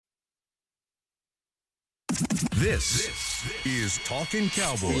This is Talkin'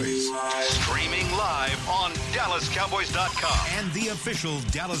 Cowboys. Streaming live on DallasCowboys.com. And the official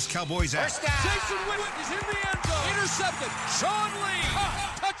Dallas Cowboys app. Jason Witten is in the end zone. Intercepted. Sean Lee.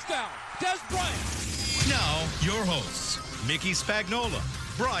 Touchdown. Des Bryant. Now, your hosts, Mickey Spagnola,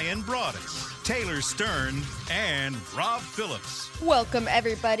 Brian Broaddus, Taylor Stern, and Rob Phillips. Welcome,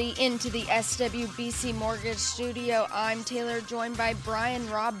 everybody, into the SWBC Mortgage Studio. I'm Taylor, joined by Brian,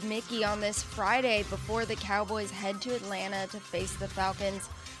 Rob, Mickey on this Friday before the Cowboys head to Atlanta to face the Falcons.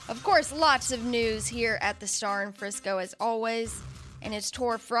 Of course, lots of news here at the Star in Frisco, as always. And it's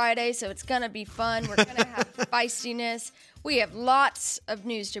Tour Friday, so it's going to be fun. We're going to have feistiness. We have lots of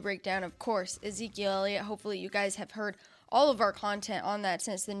news to break down, of course. Ezekiel Elliott, hopefully you guys have heard all of our content on that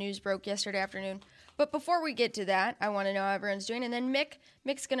since the news broke yesterday afternoon. But before we get to that, I want to know how everyone's doing. And then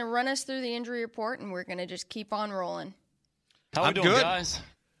Mick's going to run us through the injury report, and we're going to just keep on rolling. How we doing, good. guys?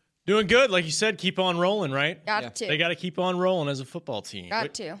 Doing good. Like you said, keep on rolling, right? Got to. They got to keep on rolling as a football team.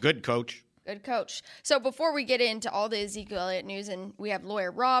 Got to. Good coach. Good coach. So before we get into all the Ezekiel Elliott news, and we have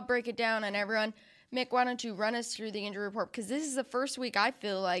lawyer Rob break it down and everyone, Mick, why don't you run us through the injury report? Because this is the first week I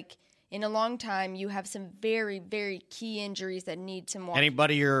feel like in a long time you have some very, very key injuries that need some watch.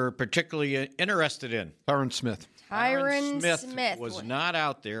 Anybody you're particularly interested in? Tyron Smith. Tyron Smith was not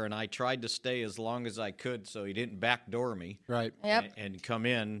out there, and I tried to stay as long as I could so he didn't backdoor me. Right. Yep. And come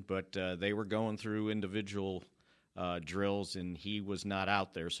in, but they were going through individual drills, and he was not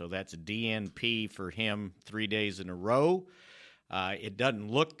out there. So that's DNP for him 3 days in a row. It doesn't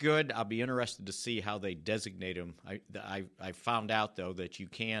look good. I'll be interested to see how they designate him. I found out, though, that you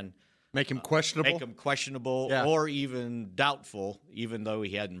can Make him questionable. make him questionable Yeah. or even doubtful, even though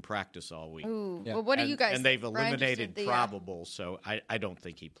he hadn't practiced all week. Ooh. Yeah. Well, what do you guys And they've think? Brian just eliminated did the, probable, so I don't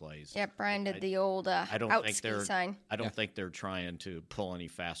think he plays. Yeah, Brian did the old I don't out think ski they're. sign. I don't think they're trying to pull any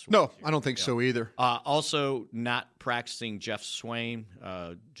fast ones No, here. I don't think so either. Also, not practicing Jeff Swain.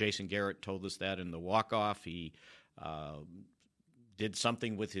 Jason Garrett told us that in the walk-off. He did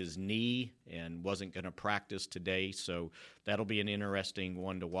something with his knee and wasn't going to practice today. So that'll be an interesting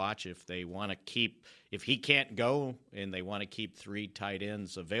one to watch if they want to keep – if he can't go and they want to keep three tight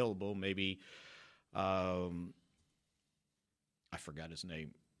ends available, maybe I forgot his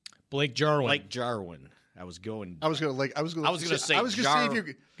name. Blake Jarwin. Blake Jarwin. I was going I was going to say see if you're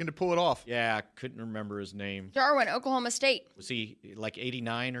going to pull it off. Yeah, I couldn't remember his name. Jarwin, Oklahoma State. Was he like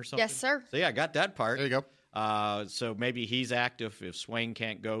 89 or something? Yes, sir. So, yeah, I got that part. There you go. So maybe he's active. If Swain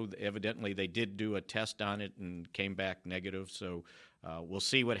can't go, evidently they did do a test on it and came back negative. So we'll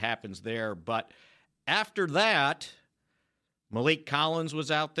see what happens there. But after that, Malik Collins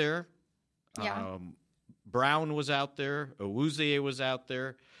was out there. Yeah. Brown was out there. Owuzie was out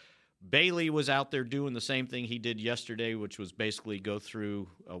there. Bailey was out there doing the same thing he did yesterday, which was basically go through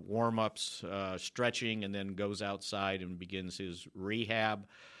warm-ups, stretching, and then goes outside and begins his rehab.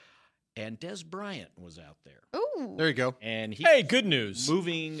 And Des Bryant was out there. Ooh. There you go. And he Hey, good news.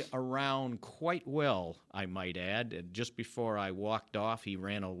 moving around quite well, I might add. And just before I walked off, he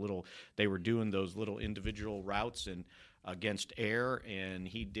ran a little – they were doing those little individual routes and against air, and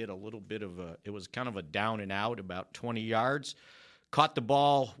he did a little bit of a – it was kind of a down and out, about 20 yards. Caught the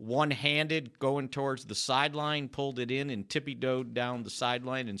ball one-handed going towards the sideline, pulled it in, and tippy-toed down the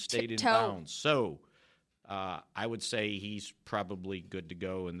sideline and stayed in bounds. So – I would say he's probably good to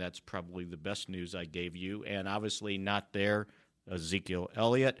go, and that's probably the best news I gave you. And obviously not there, Ezekiel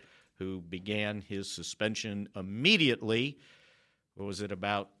Elliott, who began his suspension immediately. What was it,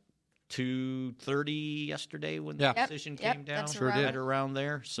 about 2:30 yesterday when the decision came down? That's right around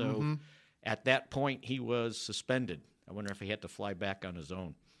there. So at that point, he was suspended. I wonder if he had to fly back on his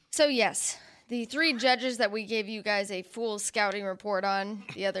own. So, yes, the three judges that we gave you guys a full scouting report on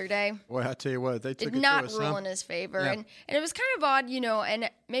the other day Boy, I tell you what, they took did it not to us, rule huh? in his favor. Yeah. And it was kind of odd, and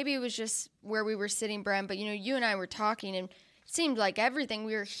maybe it was just where we were sitting, Brian, but, you and I were talking, and it seemed like everything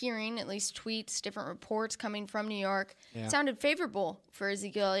we were hearing, at least tweets, different reports coming from New York, sounded favorable for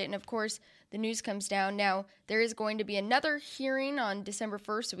Ezekiel Elliott. And, of course, the news comes down. Now, there is going to be another hearing on December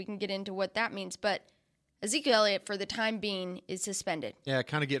 1st, so we can get into what that means. But Ezekiel Elliott, for the time being, is suspended. Yeah,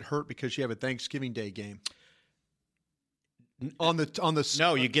 kind of get hurt because you have a Thanksgiving Day game.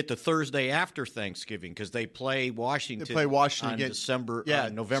 No, you get the Thursday after Thanksgiving because they play Washington. They play Washington on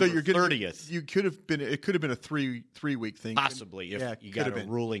again. November so you're 30th. You could have been. It could have been a three week thing. Possibly if you got a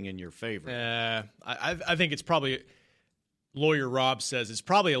ruling in your favor. I think it's probably lawyer Rob says it's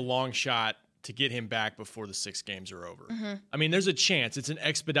probably a long shot to get him back before the 6 games are over. Mm-hmm. I mean, there's a chance. It's an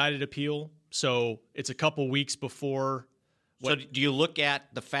expedited appeal, so it's a couple weeks before. So do you look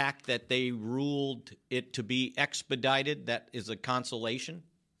at the fact that they ruled it to be expedited? That is a consolation?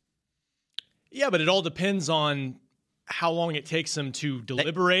 Yeah, but it all depends on how long it takes them to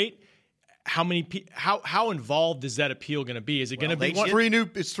deliberate. How involved is that appeal going to be? Is it going to be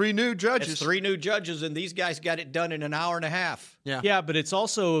It's three new judges. It's 3 new judges, and these guys got it done in an hour and a half. Yeah, but it's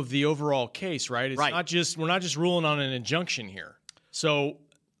also of the overall case, right? It's not just we're not just ruling on an injunction here. So,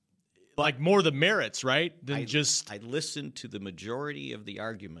 like more the merits, right? I listened to the majority of the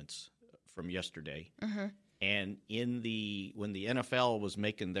arguments from yesterday, and when the NFL was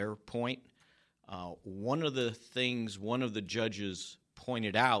making their point, one of the judges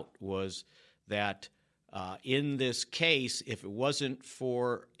pointed out was that in this case, if it wasn't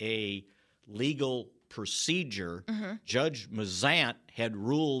for a legal procedure, Judge Mazant had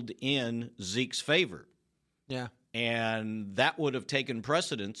ruled in Zeke's favor. Yeah. And that would have taken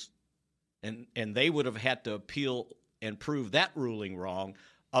precedence, and they would have had to appeal and prove that ruling wrong,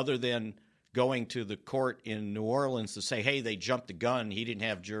 other than going to the court in New Orleans to say, hey, they jumped the gun. He didn't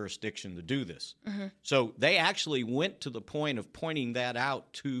have jurisdiction to do this. So they actually went to the point of pointing that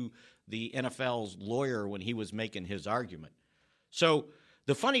out to the NFL's lawyer when he was making his argument. So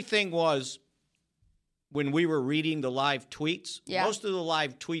the funny thing was, when we were reading the live tweets, most of the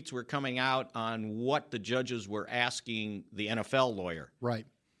live tweets were coming out on what the judges were asking the NFL lawyer. Right.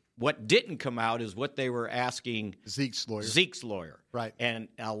 What didn't come out is what they were asking Zeke's lawyer. Right. And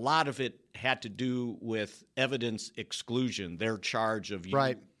a lot of it had to do with evidence exclusion, their charge of you.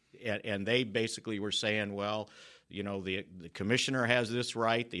 Right. And they basically were saying, well, you know, the commissioner has this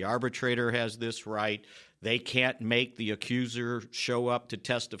right, the arbitrator has this right. They can't make the accuser show up to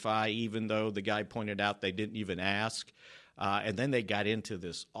testify, even though the guy pointed out they didn't even ask. And then they got into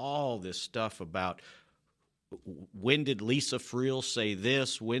all this stuff about, when did Lisa Friel say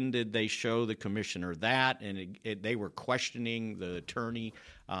this? When did they show the commissioner that? And they were questioning the attorney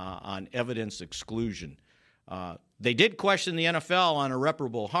on evidence exclusion. They did question the NFL on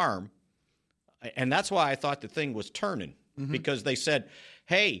irreparable harm, and that's why I thought the thing was turning, because they said,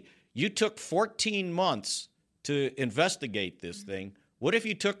 hey, you took 14 months to investigate this thing. What if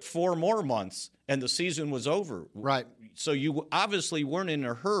you took 4 more months and the season was over? Right. So you obviously weren't in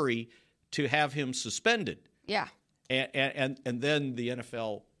a hurry to have him suspended. Yeah. And then the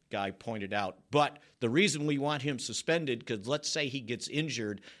NFL guy pointed out, but the reason we want him suspended, because let's say he gets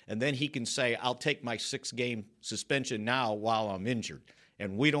injured, and then he can say, I'll take my 6-game suspension now while I'm injured.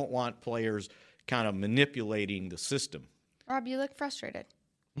 And we don't want players kind of manipulating the system. Rob, you look frustrated.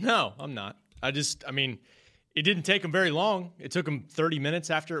 No, I'm not. I mean, it didn't take them very long. It took them 30 minutes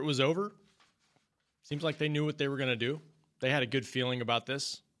after it was over. Seems like they knew what they were going to do. They had a good feeling about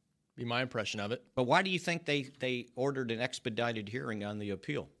this. Be my impression of it. But why do you think they ordered an expedited hearing on the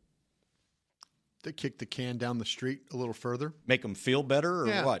appeal? They kicked the can down the street a little further. Make them feel better,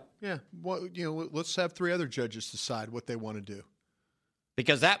 or what? Yeah. Well, let's have 3 other judges decide what they want to do.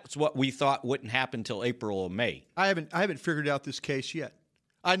 Because that's what we thought wouldn't happen until April or May. I haven't figured out this case yet.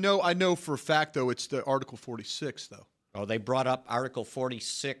 I know for a fact, though, it's the Article 46, though. Oh, they brought up Article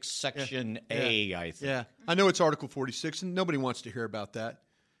 46, Section A, I think. Yeah, I know it's Article 46, and nobody wants to hear about that,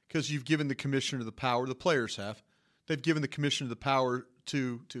 because you've given the commissioner the power. The players have. They've given the commissioner the power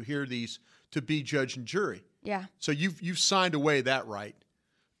to hear these, to be judge and jury. Yeah. So you've signed away that right.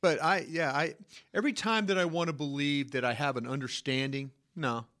 But every time that I want to believe that I have an understanding,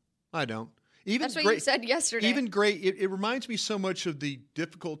 no, I don't. That's what you said yesterday. Even great. It reminds me so much of the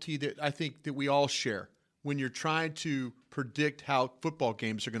difficulty that I think that we all share when you're trying to predict how football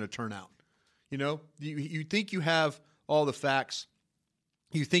games are going to turn out. You know, you think you have all the facts,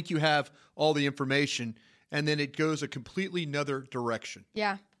 you think you have all the information, and then it goes a completely another direction.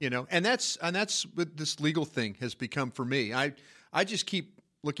 Yeah. You know, and that's what this legal thing has become for me. I just keep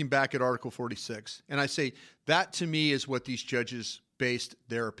looking back at Article 46, and I say that to me is what these judges based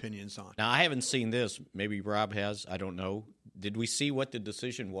their opinions on. Now, I haven't seen this. Maybe Rob has. I don't know. Did we see what the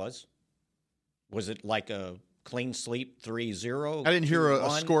decision was? Was it like a clean sweep 3-0? I didn't hear a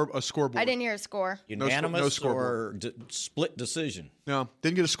scoreboard. I didn't hear a score. Unanimous no scoreboard. or split decision? No,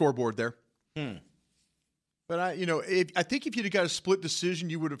 didn't get a scoreboard there. But I think if you'd have got a split decision,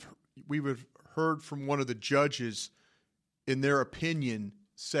 we would have heard from one of the judges in their opinion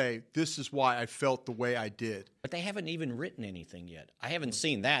say, this is why I felt the way I did. But they haven't even written anything yet. I haven't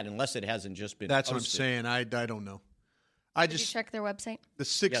seen that unless it hasn't just been That's posted. what I'm saying. I don't know. Did you check their website? The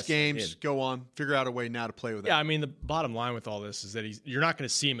 6 Yes, I games, did. go on, figure out a way now to play with that. Yeah, I mean, the bottom line with all this is that you're not going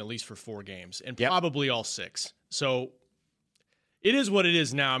to see him at least for 4 games, and probably all 6. So it is what it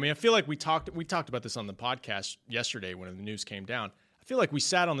is now. I mean, I feel like we talked about this on the podcast yesterday when the news came down. I feel like we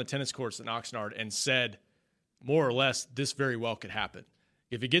sat on the tennis courts in Oxnard and said, more or less, this very well could happen.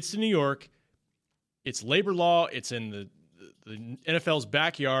 If it gets to New York, it's labor law, it's in the NFL's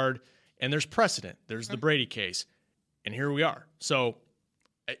backyard, And there's precedent. There's the Brady case. And here we are. So,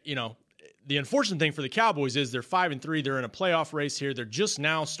 the unfortunate thing for the Cowboys is they're 5-3. They're in a playoff race here. They're just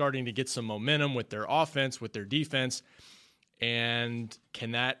now starting to get some momentum with their offense, with their defense. And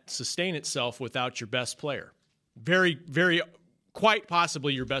can that sustain itself without your best player? Very, very, quite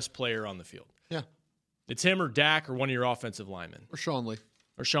possibly your best player on the field. Yeah. It's him or Dak or one of your offensive linemen. Or Sean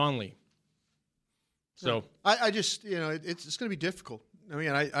Lee. So I just, it's going to be difficult. I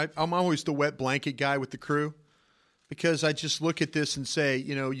mean, I'm always the wet blanket guy with the crew because I just look at this and say,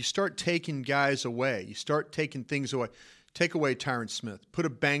 you start taking guys away. You start taking things away. Take away Tyron Smith. Put a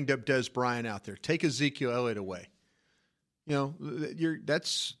banged-up Des Bryant out there. Take Ezekiel Elliott away.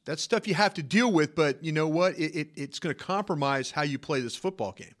 That's stuff you have to deal with, but you know what? It's going to compromise how you play this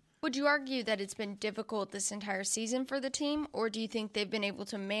football game. Would you argue that it's been difficult this entire season for the team, or do you think they've been able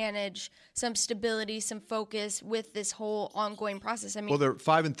to manage some stability, some focus with this whole ongoing process? I mean, well, they're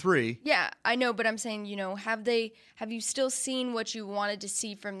 5-3. Yeah, I know, but I'm saying, have you still seen what you wanted to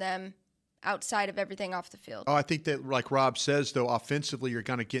see from them outside of everything off the field? Oh, I think that, like Rob says, though, offensively, you're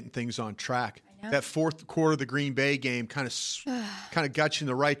kind of getting things on track. That fourth quarter of the Green Bay game kind of got you in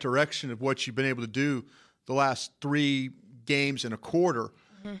the right direction of what you've been able to do the last 3 games and a quarter.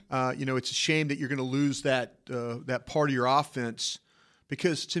 It's a shame that you're going to lose that part of your offense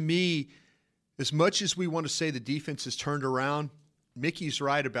because, to me, as much as we want to say the defense has turned around, Mickey's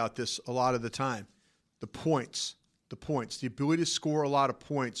right about this a lot of the time. The points, the ability to score a lot of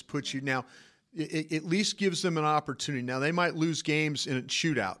points puts you now. It at least gives them an opportunity. Now they might lose games in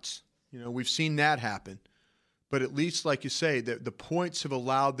shootouts. We've seen that happen, but at least, like you say, the points have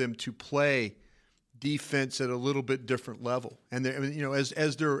allowed them to play defense at a little bit different level. And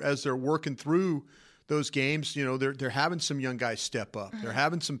as they're working through those games, they're having some young guys step up. They're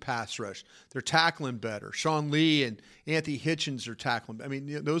having some pass rush. They're tackling better. Sean Lee and Anthony Hitchens are tackling. I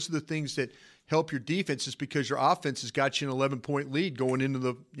mean, those are the things that help your defense, is because your offense has got you an 11-point lead going into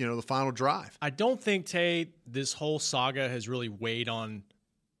the final drive. I don't think, Tay, this whole saga has really weighed on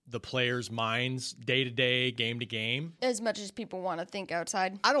the players' minds day to day, game to game, as much as people want to think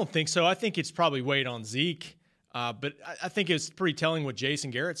outside. I don't think so. I think it's probably weighed on Zeke, but I think it's pretty telling what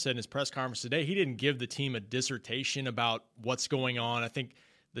Jason Garrett said in his press conference today. He didn't give the team a dissertation about what's going on. I think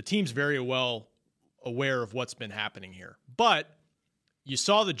the team's very well aware of what's been happening here, but you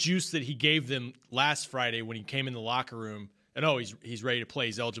saw the juice that he gave them last Friday when he came in the locker room and he's ready to play,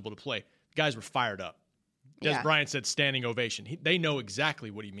 he's eligible to play. The guys were fired up. As Bryant said, standing ovation. They know exactly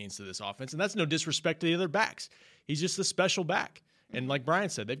what he means to this offense, and that's no disrespect to the other backs. He's just a special back. And like Brian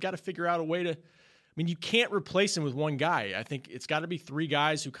said, they've got to figure out a way to – you can't replace him with one guy. I think it's got to be 3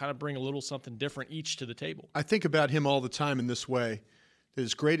 guys who kind of bring a little something different each to the table. I think about him all the time in this way. That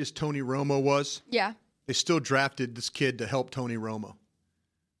as great as Tony Romo was, they still drafted this kid to help Tony Romo.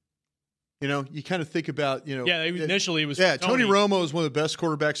 You kind of think about, initially it was Tony Romo is one of the best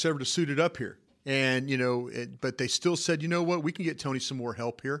quarterbacks ever to suit it up here. And, but they still said, we can get Tony some more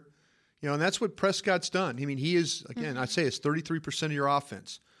help here. And that's what Prescott's done. I mean, he is, again, I'd say it's 33% of your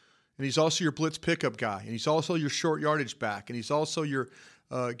offense. And he's also your blitz pickup guy. And he's also your short yardage back. And he's also your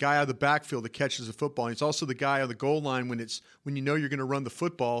guy out of the backfield that catches the football. And he's also the guy on the goal line when you're going to run the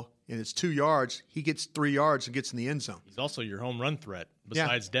football and it's 2 yards, he gets 3 yards and gets in the end zone. He's also your home run threat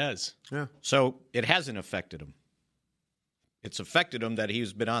besides Dez. Yeah. So it hasn't affected him. It's affected him that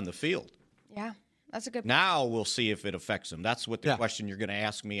he's been on the field. Yeah, that's a good point. Now we'll see if it affects him. That's what the question you're going to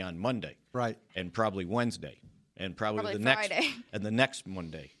ask me on Monday. Right. And probably Wednesday. And probably the Friday. next and the next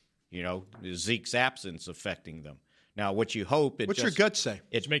Monday. Is Zeke's absence affecting them? Now, what you hope what's your gut say?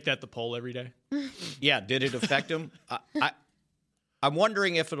 Did you make that the poll every day? Yeah, did it affect him? I'm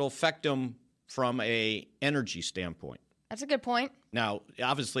wondering if it'll affect him from a energy standpoint. That's a good point. Now,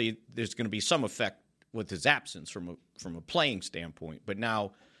 obviously, there's going to be some effect with his absence from a playing standpoint. But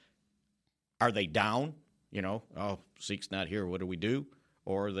now, are they down? Zeke's not here. What do we do?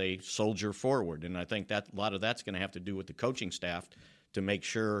 Or they soldier forward? And I think that a lot of that's going to have to do with the coaching staff to make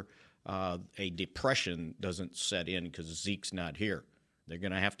sure a depression doesn't set in because Zeke's not here. They're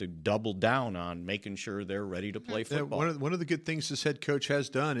going to have to double down on making sure they're ready to play football. One of the good things this head coach has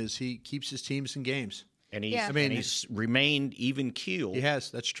done is he keeps his teams in games. And he's remained even-keeled. He has.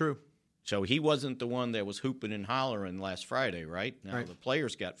 That's true. So he wasn't the one that was hooping and hollering last Friday, right? Now right. The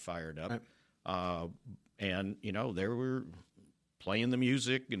players got fired up. Right. And, they were playing the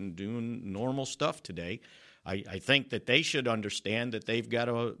music and doing normal stuff today. I think that they should understand that they've got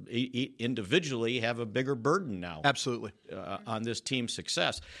to individually have a bigger burden now. Absolutely. On this team's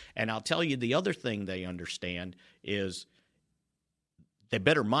success. And I'll tell you the other thing they understand is they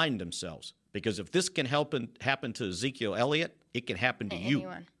better mind themselves. Because if this can happen to Ezekiel Elliott, it can happen to you.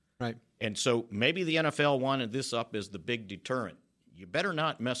 Right. And so maybe the NFL wanted this up as the big deterrent. You better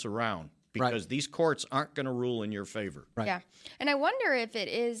not mess around because these courts aren't going to rule in your favor. Right. Yeah. And I wonder if it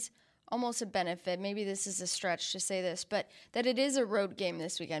is almost a benefit, maybe this is a stretch to say this, but that it is a road game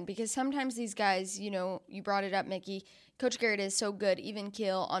this weekend because sometimes these guys, you brought it up, Mickey, Coach Garrett is so good, even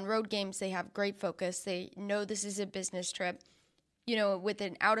keel. On road games, they have great focus. They know this is a business trip, with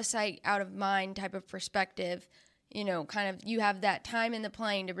an out of sight, out of mind type of perspective, kind of you have that time in the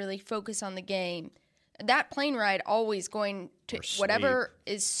plane to really focus on the game. That plane ride always going to whatever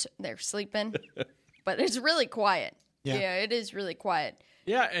is, they're sleeping, but it's really quiet. Yeah, it is really quiet.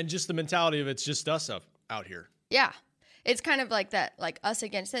 Yeah, and just the mentality of it's just us out here. Yeah. It's kind of like that, like us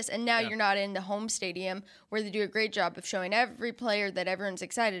against this. And now you're not in the home stadium where they do a great job of showing every player that everyone's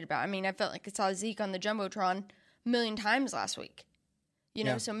excited about. I mean, I felt like I saw Zeke on the Jumbotron a million times last week.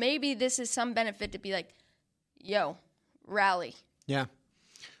 So maybe this is some benefit to be like, yo, rally. Yeah.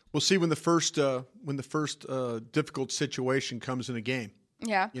 We'll see when the first difficult situation comes in a game.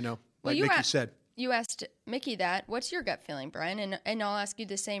 Yeah. Like Mickey said. You asked Mickey that. What's your gut feeling, Brian? And I'll ask you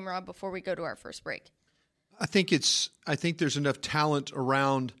the same, Rob, before we go to our first break. I think there's enough talent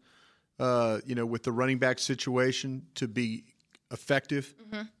around, with the running back situation to be effective.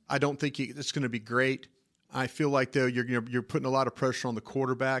 Mm-hmm. I don't think it's going to be great. I feel like though you're putting a lot of pressure on the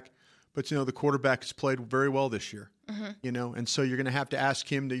quarterback, but the quarterback has played very well this year. Mm-hmm. And so you're going to have to ask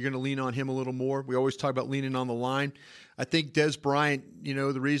him that you're going to lean on him a little more. We always talk about leaning on the line. I think Des Bryant,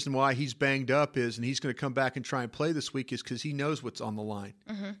 the reason why he's banged up is, and he's going to come back and try and play this week is because he knows what's on the line.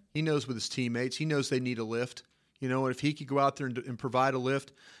 Mm-hmm. He knows with his teammates. He knows they need a lift. And if he could go out there and provide a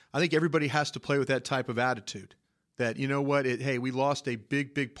lift, I think everybody has to play with that type of attitude. That, hey, we lost a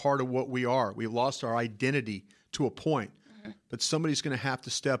big, big part of what we are. We lost our identity to a point. Mm-hmm. But somebody's going to have to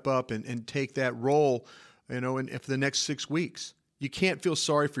step up and take that role, and for the next 6 weeks. You can't feel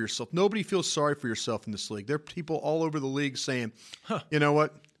sorry for yourself. Nobody feels sorry for yourself in this league. There are people all over the league saying, you know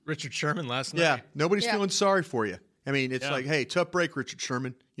what? Richard Sherman last night. Yeah, nobody's feeling sorry for you. I mean, it's like, hey, tough break, Richard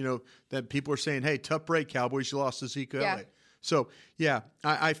Sherman. That people are saying, hey, tough break, Cowboys. You lost to Zeke Elliott. So,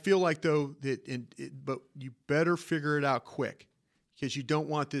 I feel like, though, but you better figure it out quick because you don't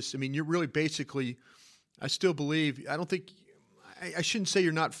want this. I mean, you're really basically, I still believe, I shouldn't say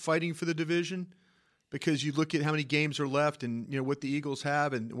you're not fighting for the division, because you look at how many games are left and what the Eagles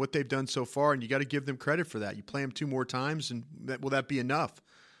have and what they've done so far, and you got to give them credit for that. You play them 2 more times, and will that be enough?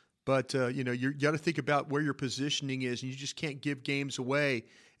 But you got to think about where your positioning is, and you just can't give games away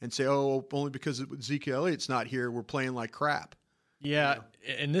and say, "Oh, only because Zeke Elliott's not here, we're playing like crap." Yeah,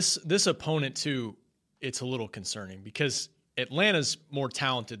 and this opponent too, it's a little concerning because Atlanta's more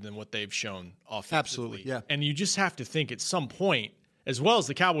talented than what they've shown offensively. Absolutely, yeah. And you just have to think at some point, as well as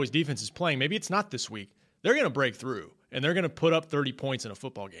the Cowboys defense is playing, maybe it's not this week, they're going to break through and they're going to put up 30 points in a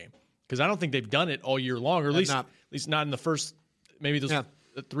football game. Because I don't think they've done it all year long, or at least not in the first, maybe those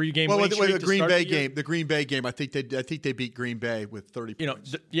 3-game winning streak. The Green Bay game, I think they beat Green Bay with 30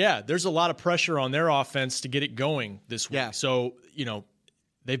 points. There's a lot of pressure on their offense to get it going this week. Yeah. So,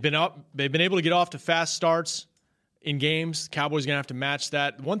 they've been able to get off to fast starts in games. The Cowboys are going to have to match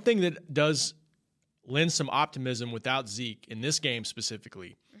that. One thing that does lend some optimism without Zeke in this game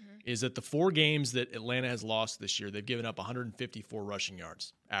specifically is that the 4 games that Atlanta has lost this year, they've given up 154 rushing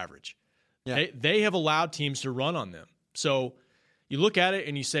yards average. Yeah. They have allowed teams to run on them. So you look at it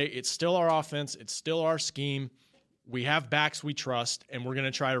and you say, it's still our offense. It's still our scheme. We have backs we trust, and we're going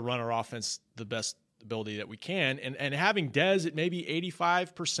to try to run our offense the best ability that we can. And having Dez at maybe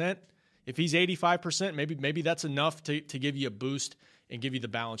 85%, if he's 85%, maybe that's enough to give you a boost and give you the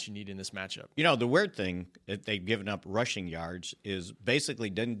balance you need in this matchup. The weird thing that they've given up rushing yards is basically,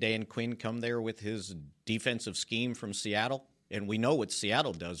 didn't Dan Quinn come there with his defensive scheme from Seattle? And we know what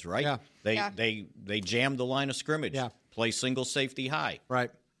Seattle does, right? Yeah. They jam the line of scrimmage, play single safety high.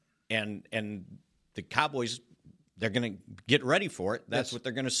 Right. And the Cowboys, they're going to get ready for it. That's what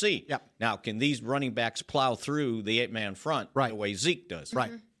they're going to see. Yeah. Now, can these running backs plow through the 8-man front the way Zeke does?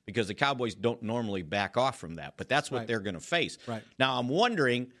 Right. Because the Cowboys don't normally back off from that, but that's what they're going to face. Right. Now, I'm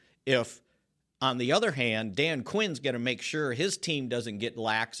wondering if, on the other hand, Dan Quinn's going to make sure his team doesn't get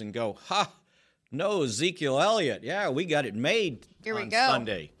lax and go, no, Ezekiel Elliott, we got it made on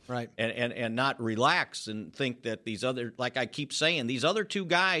Sunday. Right. And not relax and think that these other, like I keep saying, these other 2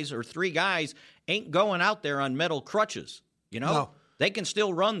 guys or 3 guys ain't going out there on metal crutches, No. They can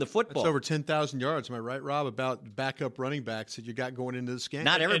still run the football. That's over 10,000 yards. Am I right, Rob, about backup running backs that you got going into this game?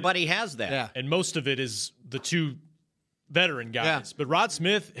 Not everybody has that. Yeah. And most of it is the 2 veteran guys. Yeah. But Rod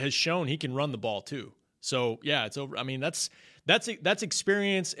Smith has shown he can run the ball too. So, it's over. I mean, that's That's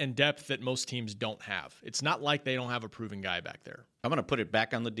experience and depth that most teams don't have. It's not like they don't have a proven guy back there. I'm going to put it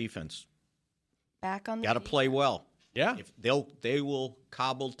back on the defense. Back on the Got to play well. Yeah. If they will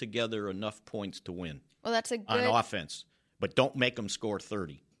cobble together enough points to win. Well, that's a good on offense, but don't make them score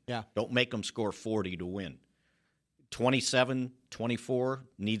 30. Yeah. Don't make them score 40 to win. 27, 24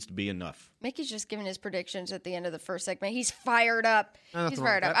 needs to be enough. Mickey's just giving his predictions at the end of the first segment. He's fired up. Nothing He's wrong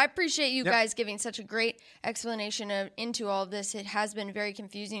fired with up. that. I appreciate you guys giving such a great explanation into all of this. It has been very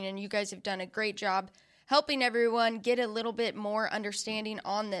confusing, and you guys have done a great job helping everyone get a little bit more understanding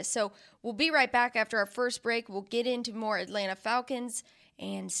on this. So we'll be right back after our first break. We'll get into more Atlanta Falcons,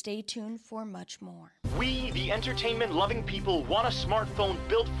 and stay tuned for much more. We, the entertainment-loving people, want a smartphone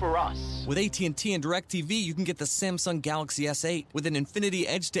built for us. With AT&T and DirecTV, you can get the Samsung Galaxy S8. With an Infinity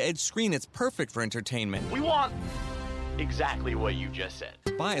Edge-to-Edge screen, it's perfect for entertainment. We want exactly what you just said.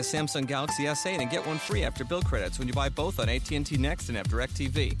 Buy a Samsung Galaxy S8 and get one free after bill credits when you buy both on AT&T Next and have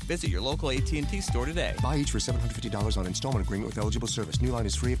DirecTV. Visit your local AT&T store today. Buy each for $750 on installment agreement with eligible service. New line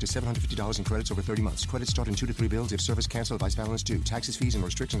is free up to $750 in credits over 30 months. Credits start in 2 to 3 bills if service canceled, vice balance due. Taxes, fees, and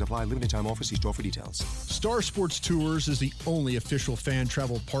restrictions apply. Limited time offer. See store for details. Star Sports Tours is the only official fan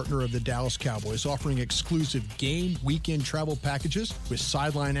travel partner of the Dallas Cowboys, offering exclusive game weekend travel packages with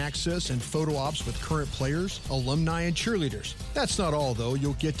sideline access and photo ops with current players, alumni, and cheerleaders. That's not all, though.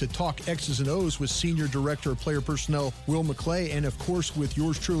 You'll get to talk X's and O's with Senior Director of Player Personnel Will McClay, and of course with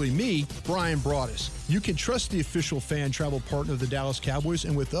yours truly, me, Brian Broaddus. You can trust the official fan travel partner of the Dallas Cowboys,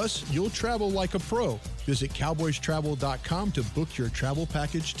 and with us, you'll travel like a pro. Visit cowboystravel.com to book your travel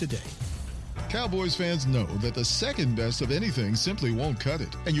package today. Cowboys fans know that the second best of anything simply won't cut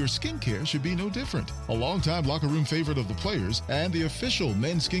it, and your skincare should be no different. A longtime locker room favorite of the players and the official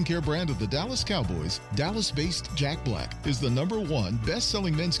men's skincare brand of the Dallas Cowboys, Dallas-based Jack Black is the #1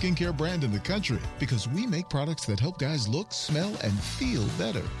 best-selling men's skincare brand in the country because we make products that help guys look, smell, and feel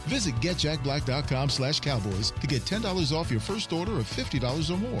better. Visit getjackblack.com/cowboys to get $10 off your first order of $50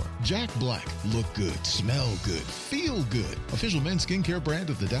 or more. Jack Black. Look good, smell good, feel good. Official men's skincare brand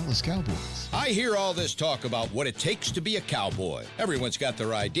of the Dallas Cowboys. I hear all this talk about what it takes to be a cowboy. Everyone's got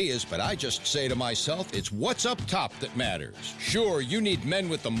their ideas, but I just say to myself, it's what's up top that matters. Sure, you need men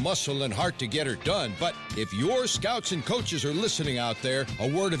with the muscle and heart to get her done, but if your scouts and coaches are listening out there, a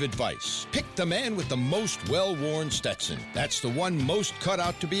word of advice. Pick the man with the most well-worn Stetson. That's the one most cut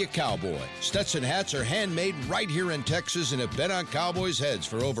out to be a cowboy. Stetson hats are handmade right here in Texas and have been on cowboys' heads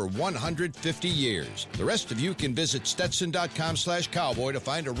for over 150 years. The rest of you can visit Stetson.com/cowboy to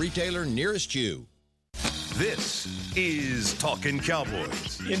find a retailer nearest you. This is Talkin'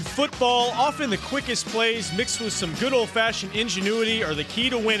 Cowboys. In football, often the quickest plays mixed with some good old-fashioned ingenuity are the key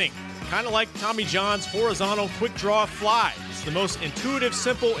to winning. Kind of like Tommy John's horizontal quick draw fly. It's the most intuitive,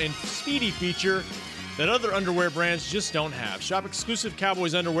 simple, and speedy feature that other underwear brands just don't have. Shop exclusive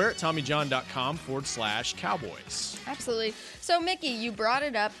Cowboys underwear at TommyJohn.com/Cowboys. Absolutely. So, Mickey, you brought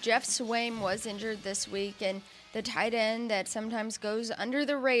it up. Jeff Swaim was injured this week, and the tight end that sometimes goes under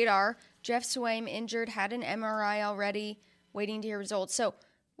the radar, Jeff Swaim injured, had an MRI already, waiting to hear results. So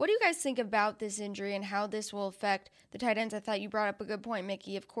what do you guys think about this injury and how this will affect the tight ends? I thought you brought up a good point,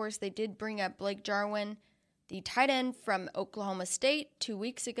 Mickey. Of course, they did bring up Blake Jarwin, the tight end from Oklahoma State 2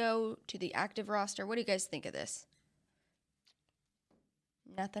 weeks ago, to the active roster. What do you guys think of this?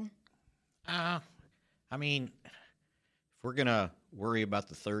 Nothing? I mean, if we're going to worry about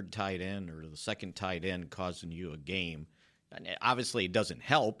the third tight end or the second tight end causing you a game, obviously it doesn't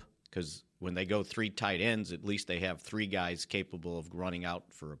help because when they go 3 tight ends, at least they have 3 guys capable of running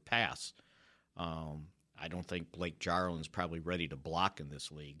out for a pass. I don't think Blake Jarwin's probably ready to block in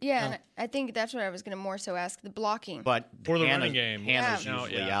this league. Yeah, and I think that's what I was going to more so ask, the blocking. But for the running game. Hannah's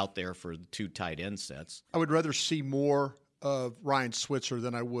usually out there for the 2 tight end sets. I would rather see more of Ryan Switzer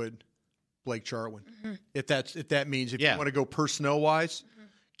than I would Blake Jarwin. Mm-hmm. If that means you want to go personnel-wise,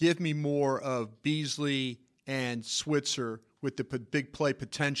 give me more of Beasley and Switzer with the big play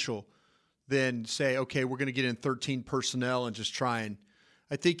potential than say, okay, we're going to get in 13 personnel and just try and –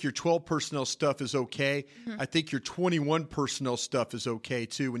 I think your 12 personnel stuff is okay. Mm-hmm. I think your 21 personnel stuff is okay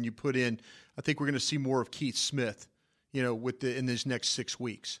too when you put in – I think we're going to see more of Keith Smith, in these next 6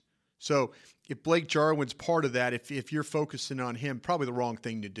 weeks. So if Blake Jarwin's part of that, if you're focusing on him, probably the wrong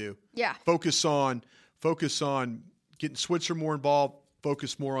thing to do. Yeah. Focus on getting Switzer more involved,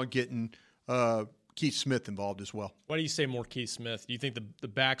 focus more on getting Keith Smith involved as well. Why do you say more Keith Smith? Do you think the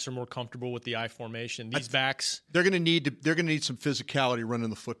backs are more comfortable with the I formation? These backs, they're going to need some physicality running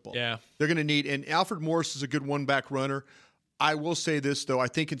the football. Yeah, they're going to need. And Alfred Morris is a good one-back runner. I will say this, though. I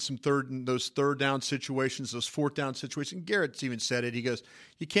think in those third down situations, those fourth down situations, Garrett's even said it. He goes,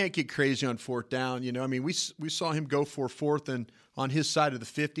 you can't get crazy on fourth down. You know, I mean, we saw him go for fourth and on his side of the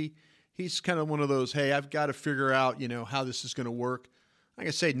 50. He's kind of one of those, hey, I've got to figure out, you know, how this is going to work. Like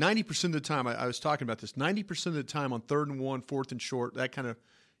I say, 90% of the time, I was talking about this, 90% of the time on 3rd and 1, 4th and short, that kind of,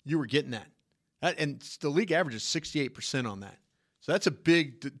 you were getting that. And the league average is 68% on that. So that's a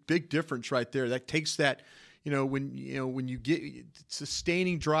big difference right there. That takes that, when you get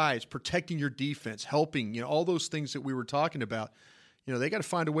sustaining drives, protecting your defense, helping, all those things that we were talking about. They got to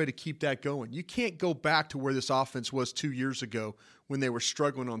find a way to keep that going. You can't go back to where this offense was 2 years ago when they were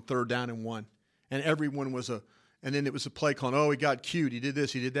struggling on 3rd down and 1, and everyone was and then it was a play calling. Oh, he got cute. He did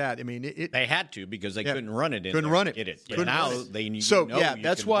this. He did that. I mean, they had to because they couldn't run it. Couldn't run it. Get it. Couldn't now run it. they need. So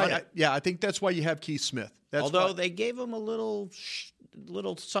that's why. I think that's why you have Keith Smith. Although they gave him a little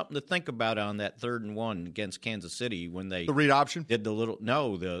something to think about on that 3rd and 1 against Kansas City when they the read option did the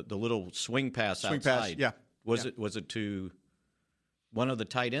little swing pass outside. Yeah. Was it to one of the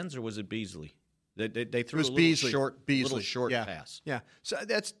tight ends or was it Beasley? They threw a little Beasley. little short pass. Yeah. So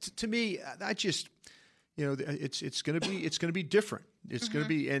that's to me. I just. It's going to be different. It's going to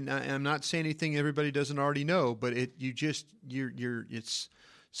be, and I'm not saying anything everybody doesn't already know, but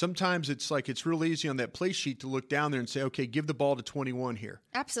sometimes it's like it's real easy on that play sheet to look down there and say, okay, give the ball to 21 here.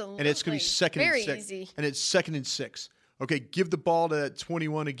 Absolutely. And it's going to be second Very and 6. easy. And it's 2nd and 6. Okay, give the ball to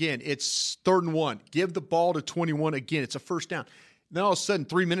 21 again. It's 3rd and 1. Give the ball to 21 again. It's a first down. Then all of a sudden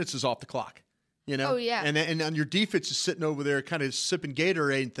 3 minutes is off the clock. Oh, yeah. And your defense is sitting over there kind of sipping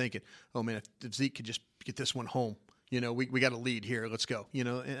Gatorade and thinking, oh, man, if Zeke could just get this one home, we got a lead here. Let's go.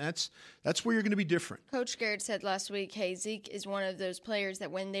 And that's where you're going to be different. Coach Garrett said last week, hey, Zeke is one of those players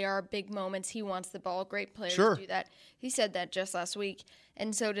that when they are big moments, he wants the ball. Great players do that. He said that just last week.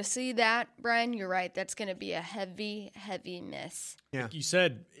 And so to see that, Brian, you're right. That's going to be a heavy, heavy miss. Yeah. Like you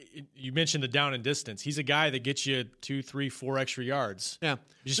said, you mentioned the down and distance. He's a guy that gets you 2, 3, 4 extra yards. Yeah.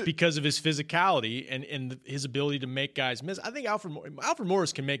 Just because of his physicality and his ability to make guys miss. I think Alfred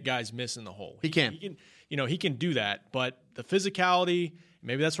Morris can make guys miss in the hole. He can. He can do that. But the physicality,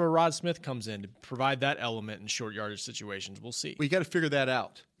 maybe that's where Rod Smith comes in to provide that element in short yardage situations. We'll see. Well, you got to figure that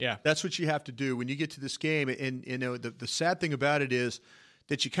out. Yeah. That's what you have to do when you get to this game. And the sad thing about it is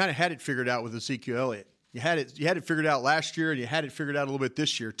that you kind of had it figured out with Ezekiel Elliott. You had it figured out last year, and you had it figured out a little bit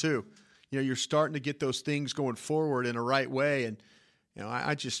this year too. You're starting to get those things going forward in a right way, and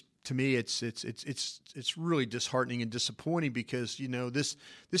I just, to me, it's really disheartening and disappointing because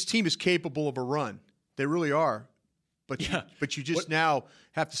this team is capable of a run. They really are, but you just now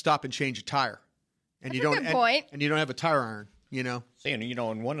have to stop and change a tire, and you don't have a tire iron.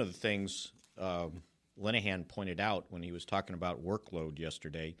 And one of the things Linehan pointed out when he was talking about workload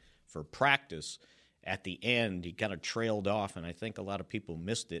yesterday for practice, at the end he kind of trailed off, and I think a lot of people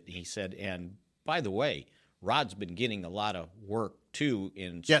missed it. He said, and by the way, Rod's been getting a lot of work too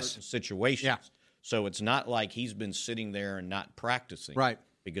in certain situations. Yeah. So it's not like he's been sitting there and not practicing. Right.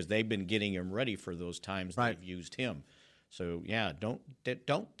 Because they've been getting him ready for those times they've used him. So,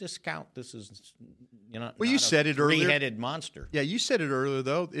 don't discount this is, you said it earlier. Three-headed monster. Yeah, you said it earlier,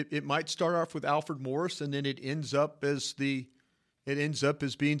 though. It might start off with Alfred Morris, and then it ends up as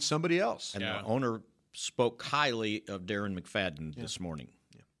being somebody else. And the owner spoke highly of Darren McFadden this morning,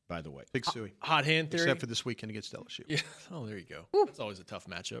 by the way. Big Suey. Hot hand theory? Except for this weekend against LSU. Yeah. Oh, there you go. That's always a tough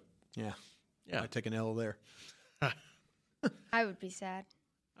matchup. Yeah. Yeah. I take an L there. I would be sad.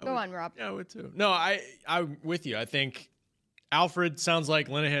 Go on, Rob. Yeah, I would too. No, I'm with you. I think Alfred sounds like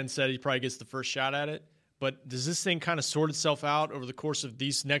Linehan said he probably gets the first shot at it. But does this thing kind of sort itself out over the course of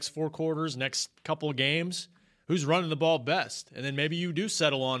these next 4 quarters, next couple of games? Who's running the ball best? And then maybe you do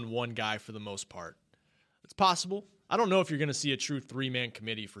settle on one guy for the most part. It's possible. I don't know if you're going to see a true 3-man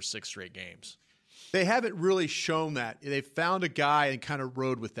committee for 6 straight games. They haven't really shown that. They found a guy and kind of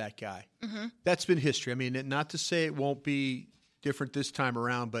rode with that guy. Mm-hmm. That's been history. I mean, not to say it won't be different this time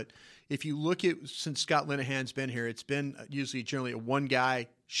around, but if you look at since Scott Linehan's been here, it's been generally a one-guy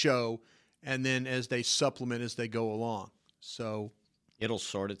show, and then as they supplement as they go along. So it'll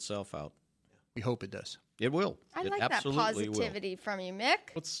sort itself out. We hope it does. It will. I like that positivity from you,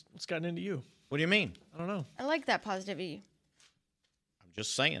 Mick. What's gotten into you? What do you mean? I don't know. I like that positivity. I'm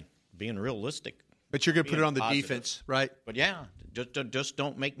just saying, being realistic. But you're going to put it on the defense, right? But yeah, just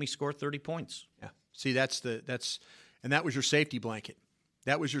don't make me score 30 points. Yeah. See, and that was your safety blanket.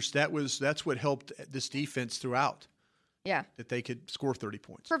 That's what helped this defense throughout. Yeah. That they could score 30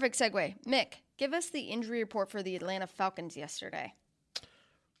 points. Perfect segue. Mick, give us the injury report for the Atlanta Falcons yesterday.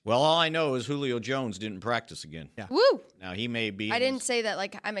 Well, all I know is Julio Jones didn't practice again. Yeah. Woo! Now, he may be... I didn't say that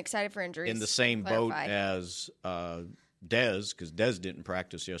like I'm excited for injuries. In the same boat as Dez, because Dez didn't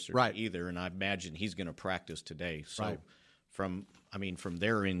practice yesterday either, and I imagine he's going to practice today. So from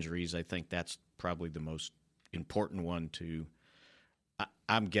their injuries, I think that's probably the most important one to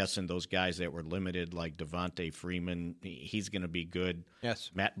I'm guessing those guys that were limited, like Devontae Freeman, he's going to be good. Yes.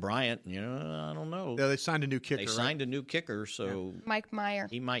 Matt Bryant, I don't know. Yeah, they signed a new kicker. They signed a new kicker, so Mike Meyer.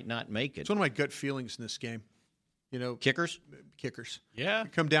 He might not make it. It's one of my gut feelings in this game. Kickers? Yeah.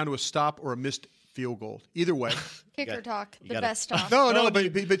 Come down to a stop or a missed field goal. Either way. Kicker talk, the best talk. No,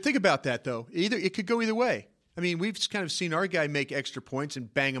 but think about that, though. It could go either way. I mean, we've kind of seen our guy make extra points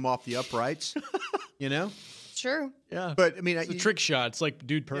and bang him off the uprights, True. Yeah. But, I mean, it's a trick shot. It's like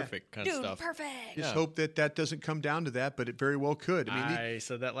dude perfect kind of Dude stuff. perfect. Just hope that doesn't come down to that, but it very well could. I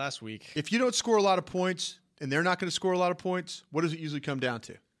said that last week. If you don't score a lot of points and they're not going to score a lot of points, what does it usually come down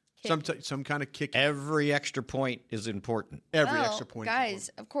to? Some kind of kick. Every extra point is important. Every extra point. Guys,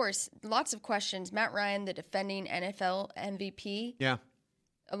 of course, lots of questions. Matt Ryan, the defending NFL MVP. Yeah.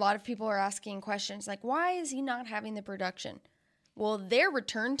 A lot of people are asking questions like, why is he not having the production? Well, their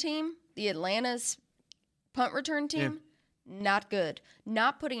return team, the Atlanta's punt return team, not good.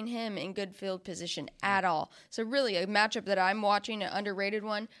 Not putting him in good field position at all. So really a matchup that I'm watching, an underrated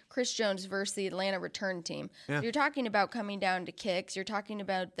one, Chris Jones versus the Atlanta return team. Yeah. You're talking about coming down to kicks. You're talking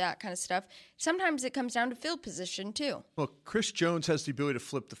about that kind of stuff. Sometimes it comes down to field position too. Well, Chris Jones has the ability to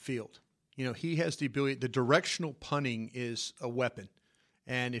flip the field. He has the ability. The directional punting is a weapon.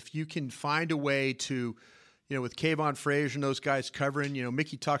 And if you can find a way to, with Kayvon Frazier and those guys covering,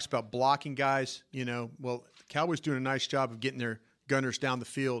 Mickey talks about blocking guys, well, the Cowboys doing a nice job of getting their gunners down the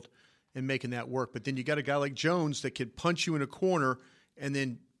field and making that work. But then you got a guy like Jones that can punch you in a corner and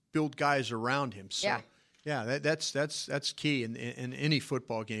then build guys around him. So, that's key in any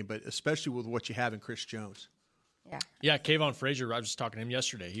football game, but especially with what you have in Chris Jones. Yeah, Kayvon Frazier, I was just talking to him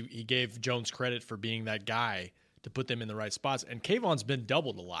yesterday. He gave Jones credit for being that guy to put them in the right spots. And Kayvon's been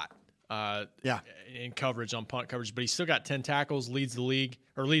doubled a lot in coverage, on punt coverage, but he's still got 10 tackles, leads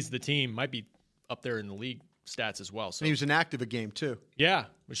the team, might be up there in the league stats as well. So and he was inactive a game too. Yeah,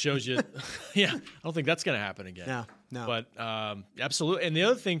 which shows you, I don't think that's going to happen again. No. But absolutely. And the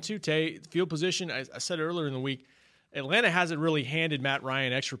other thing too, Tay, field position, I said earlier in the week, Atlanta hasn't really handed Matt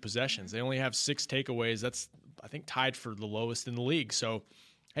Ryan extra possessions. They only have 6 takeaways. That's, I think, tied for the lowest in the league. So,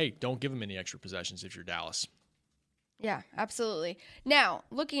 hey, don't give him any extra possessions if you're Dallas. Yeah, absolutely. Now,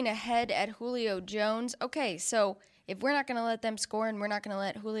 looking ahead at Julio Jones, okay, so if we're not going to let them score and we're not going to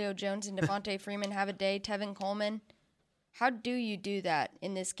let Julio Jones and Devontae Freeman have a day, Tevin Coleman, how do you do that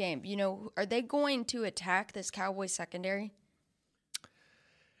in this game? Are they going to attack this Cowboys secondary?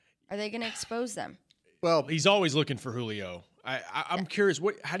 Are they going to expose them? Well, he's always looking for Julio. I'm curious,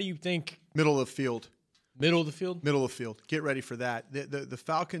 how do you think? Middle of the field. Middle of the field? Middle of the field. Get ready for that. The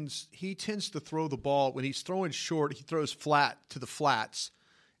Falcons, he tends to throw the ball. When he's throwing short, he throws flat to the flats.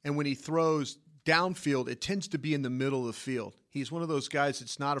 And when he throws downfield, it tends to be in the middle of the field. He's one of those guys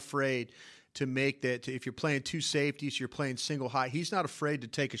that's not afraid to make that. If you're playing 2 safeties, you're playing single high, he's not afraid to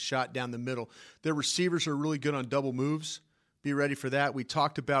take a shot down the middle. Their receivers are really good on double moves. Be ready for that. We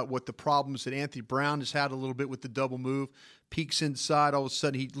talked about what the problems that Anthony Brown has had a little bit with the double move. Peeks inside, all of a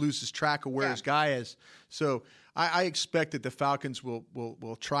sudden he loses track of where his guy is. So I expect that the Falcons will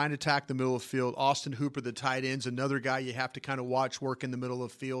try and attack the middle of the field. Austin Hooper, the tight end's another guy you have to kind of watch work in the middle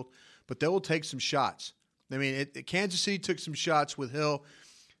of the field. But they will take some shots. I mean, Kansas City took some shots with Hill.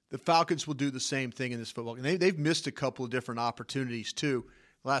 The Falcons will do the same thing in this football game. They've missed a couple of different opportunities, too,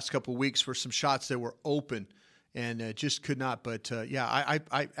 the last couple of weeks for some shots that were open and just could not. But, I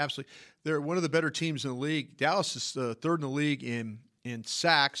absolutely – they're one of the better teams in the league. Dallas is third in the league in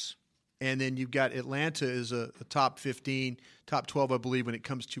sacks, and then you've got Atlanta is a top 15, top 12, I believe, when it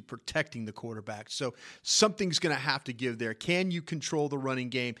comes to protecting the quarterback. So something's going to have to give there. Can you control the running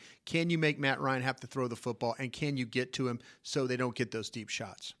game? Can you make Matt Ryan have to throw the football? And can you get to him so they don't get those deep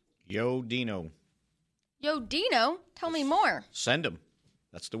shots? Yo, Dino. Tell me more. Send him.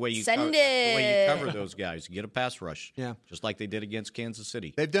 That's the way you cover those guys. Get a pass rush. Yeah. Just like they did against Kansas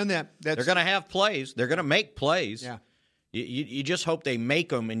City. They've done that. They're going to have plays. They're going to make plays. Yeah. You just hope they make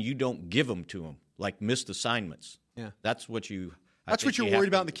them and you don't give them to them, like missed assignments. Yeah. That's what you That's what you were worried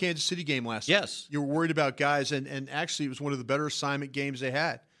about in the Kansas City game last night. Yes. You were worried about guys, and actually it was one of the better assignment games they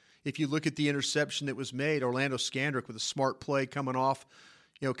had. If you look at the interception that was made, Orlando Scandrick with a smart play coming off,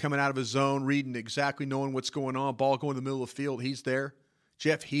 coming out of his zone, reading exactly, knowing what's going on, ball going to the middle of the field, he's there.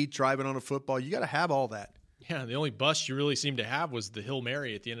 Jeff Heath driving on a football. You got to have all that. Yeah, the only bust you really seemed to have was the Hail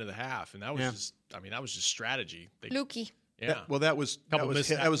Mary at the end of the half, and that was that was just strategy. Lukey. Yeah. That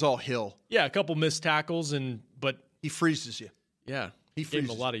was all Hill. Yeah, a couple missed tackles, but he freezes you. Yeah, he gave him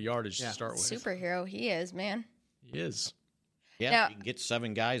a lot of yardage to start with. Superhero he is, man. He is. Yeah, Now- you can get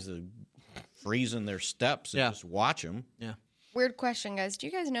 7 guys to freeze in their steps and just watch them. Yeah. Weird question, guys. Do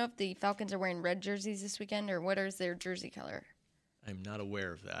you guys know if the Falcons are wearing red jerseys this weekend, or what is their jersey color? I'm not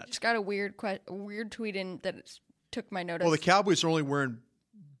aware of that. Just got a weird tweet in that took my notice. Well, the Cowboys are only wearing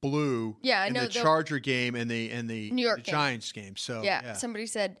blue. Yeah, I in know the Charger game and the New York game. Giants game. So yeah, somebody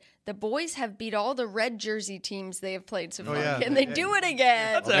said the boys have beat all the red jersey teams they have played so far. yeah. Can they do it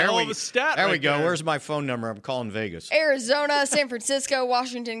again? That's a hell of a stat. There right we go. there. Where's my phone number? I'm calling Vegas. Arizona, San Francisco,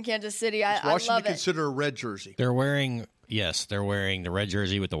 Washington, Kansas City. I Washington love it. consider a red jersey. They're wearing the red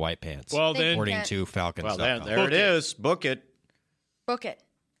jersey with the white pants. Well, then, according to Falcons. Well, there it is. Book it. Book it.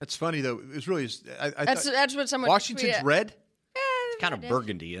 That's funny though. It's really That's what someone Washington's tweeted. red. It's kind of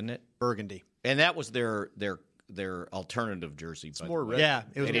burgundy, isn't it? Burgundy. And that was their alternative jersey. It's more red. Yeah,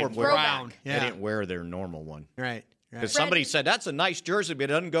 it was They more didn't wear- brown. They Yeah, didn't wear their normal one. right. Because somebody said, that's a nice jersey, but it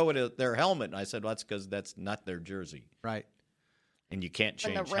doesn't go with their helmet. And I said, well, that's because that's not their jersey. Right. And you can't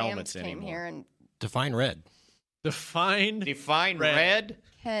When change the Rams helmets came anymore. here and Define red. Define red?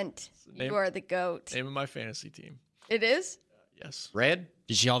 Kent, Name- you are the GOAT. Name of my fantasy team. It is? Yes. Red?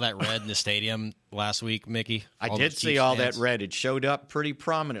 Did you see all that red in the stadium last week, Mickey? I All did those see Chiefs all fans? that red. It showed up pretty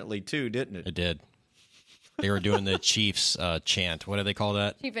prominently, too, didn't it? It did. They were doing the Chiefs chant. What do they call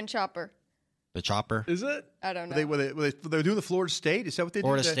that? Chief and Chopper. The chopper? Is it? I don't know. They were doing the Florida State. Is that what they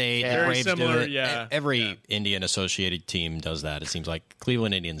Florida do? State, Yeah. the Very Braves similar, do it. yeah. Every Indian associated team does that. It seems like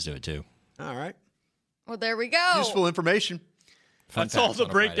Cleveland Indians do it too. All right. Well, there we go. Useful information. That's facts all the on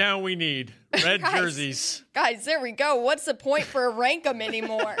a breakdown we need. Red Guys. jerseys. Guys, there we go. What's the point for a rank 'em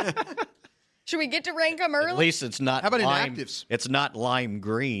anymore? Should we get to rank 'em early? At least it's not How about lime. inactives? It's not lime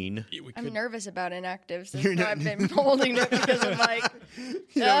green. I'm nervous about inactives. That's You're why not- I've been holding it because I'm like, You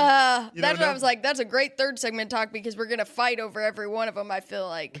that's don't why I know? was like, that's a great third segment talk because we're going to fight over every one of them, I feel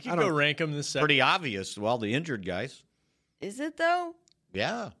like. You go rank them this second. Pretty obvious. Well, the injured guys. Is it, though?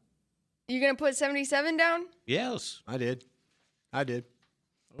 Yeah. You going to put 77 down? Yes. I did.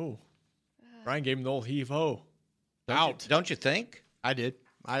 Oh. Brian gave him the old heave-ho. Out. Don't you think? I did.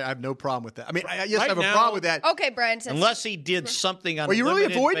 I have no problem with that. I mean, yes, I Right have a now- problem with that. Okay, Brian. Since Unless he did something on Well, you a really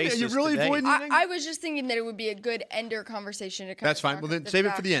limited avoiding it? Are basis you really today. avoiding it? I was just thinking that it would be a good ender conversation to kind That's of fine. talk Well, then about save it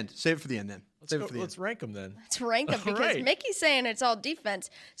the for the end. Save it for the end then. Save it for the Let's end. rank them then. Let's rank him because right. Mickey's saying it's all defense.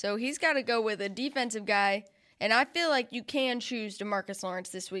 So he's got to go with a defensive guy. And I feel like you can choose DeMarcus Lawrence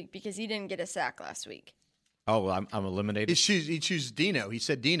this week because he didn't get a sack last week. Oh, I'm eliminated. He chooses Dino. He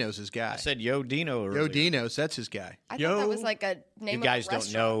said Dino's his guy. I said Yo Dino. Yo earlier. Dino's, that's his guy. I thought that was like a name You guys of a don't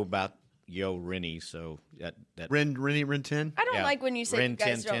restaurant. know about Yo Rennie, so that Ren 10? I don't Yeah. like when you say Ren you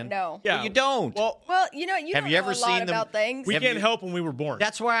guys 10-10. don't know. Yeah. Well, you don't. Well, You know, you Have don't you know ever a lot seen them- about things. we can't help when we were born.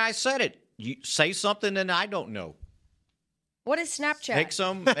 That's why I said it. You say something and I don't know. What is Snapchat?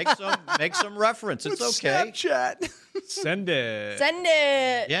 Make some reference. It's okay. Snapchat. Send it. Send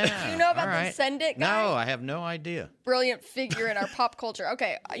it. Yeah. Do you know about all right. the Send It guy? No, I have no idea. Brilliant figure in our pop culture.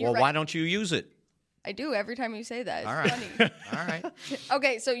 Okay, you're Well, right. why don't you use it? I do every time you say that. It's All right. funny. All right.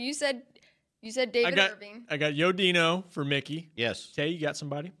 Okay, so you said David Irving, I got Yo Dino for Mickey. Yes. Tay, you got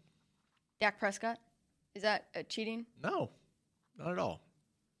somebody? Dak Prescott. Is that cheating? No, not at all.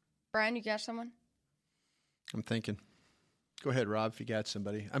 Brian, you got someone? I'm thinking. Go ahead, Rob, if you got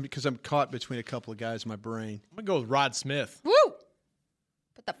somebody. Because I'm caught between a couple of guys in my brain. I'm gonna go with Rod Smith. Woo!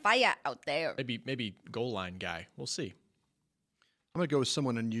 Put the fire out there. Maybe goal line guy. We'll see. I'm going to go with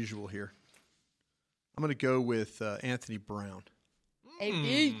someone unusual here. I'm going to go with Anthony Brown.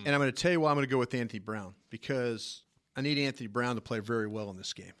 AB. And I'm going to tell you why I'm going to go with Anthony Brown. Because I need Anthony Brown to play very well in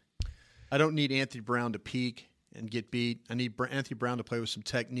this game. I don't need Anthony Brown to peak and get beat. I need Anthony Brown to play with some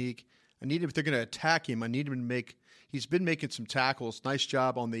technique. I need him, if they're going to attack him, I need him to make – he's been making some tackles. Nice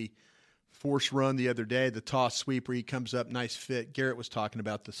job on the force run the other day, the toss sweep where he comes up, nice fit. Garrett was talking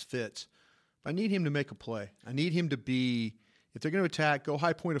about this fits. But I need him to make a play. I need him to be – if they're going to attack, go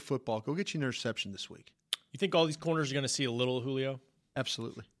high point of football. Go get you an interception this week. You think all these corners are going to see a little Julio?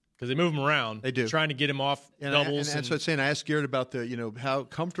 Absolutely. Because they move him around. They do. Trying to get him off And doubles. that's what I'm saying. I asked Garrett about the, how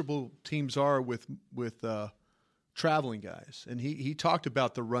comfortable teams are with traveling guys. And he talked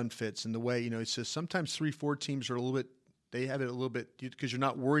about the run fits and the way, he says sometimes 3-4 teams are a little bit, they have it a little bit because you're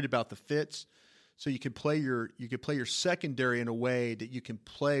not worried about the fits. So you can play your secondary in a way that you can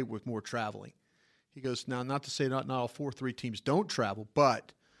play with more traveling. He goes, now, not to say not all 4-3 teams don't travel,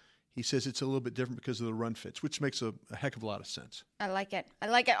 but he says it's a little bit different because of the run fits, which makes a heck of a lot of sense. I like it.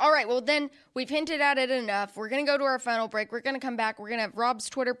 All right, well, then we've hinted at it enough. We're going to go to our final break. We're going to come back. We're going to have Rob's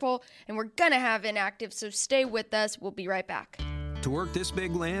Twitter poll, and we're going to have Inactive, so stay with us. We'll be right back. To work this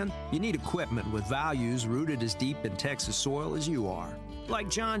big land, you need equipment with values rooted as deep in Texas soil as you are. like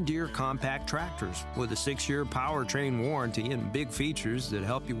John Deere compact tractors with a 6-year powertrain warranty and big features that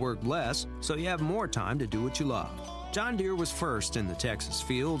help you work less so you have more time to do what you love. John Deere was first in the Texas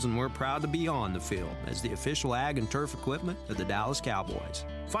fields, and we're proud to be on the field as the official ag and turf equipment of the Dallas Cowboys.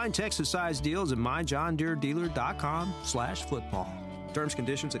 Find Texas-sized deals at myjohndeeredealer.com/football. Terms,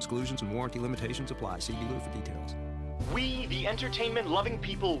 conditions, exclusions, and warranty limitations apply. See dealer for details. We, the entertainment-loving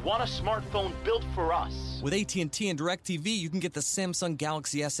people, want a smartphone built for us. With AT&T and DirecTV, you can get the Samsung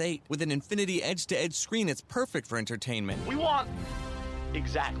Galaxy S8. With an Infinity Edge-to-Edge screen, it's perfect for entertainment. We want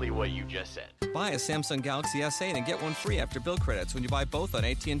exactly what you just said. Buy a Samsung Galaxy S8 and get one free after bill credits when you buy both on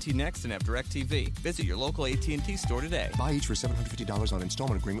AT&T Next and have DirecTV. Visit your local AT&T store today. Buy each for $750 on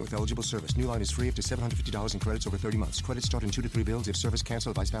installment agreement with eligible service. New line is free up to $750 in credits over 30 months. Credits start in 2 to 3 bills if service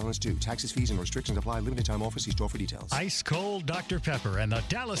canceled, vice balance due. Taxes, fees, and restrictions apply. Limited time offer. See store for details. Ice Cold Dr. Pepper and the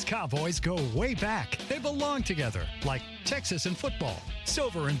Dallas Cowboys go way back. They belong together, like Texas and football,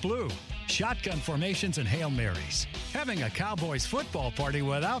 silver and blue, shotgun formations and Hail Marys. Having a Cowboys football party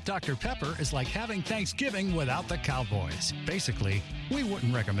without Dr. Pepper is like having Thanksgiving without the Cowboys. Basically, we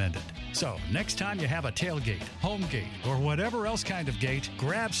wouldn't recommend it. So, next time you have a tailgate, home gate, or whatever else kind of gate,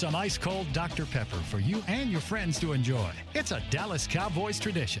 grab some ice cold Dr. Pepper for you and your friends to enjoy. It's a Dallas Cowboys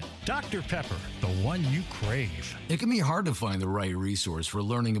tradition. Dr. Pepper, the one you crave. It can be hard to find the right resource for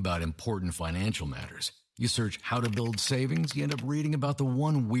learning about important financial matters. You search how to build savings, you end up reading about the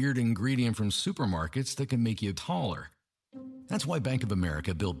one weird ingredient from supermarkets that can make you taller. That's why Bank of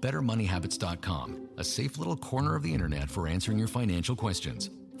America built BetterMoneyHabits.com, a safe little corner of the internet for answering your financial questions.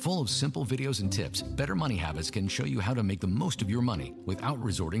 Full of simple videos and tips, Better Money Habits can show you how to make the most of your money without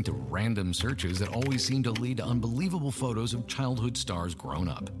resorting to random searches that always seem to lead to unbelievable photos of childhood stars grown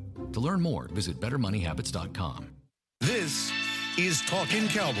up. To learn more, visit BetterMoneyHabits.com. This is Talkin'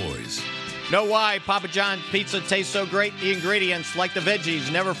 Cowboys. Know why Papa John's pizza tastes so great? The ingredients, like the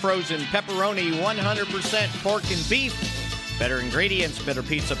veggies, never frozen, pepperoni, 100% pork and beef. Better ingredients, better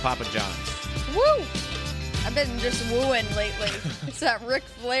pizza, Papa John's. Woo! I've been just wooing lately. It's that Ric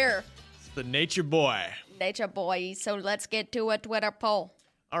Flair. It's the Nature Boy. Nature Boy. So let's get to a Twitter poll.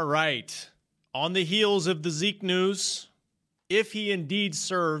 All right. On the heels of the Zeke news, if he indeed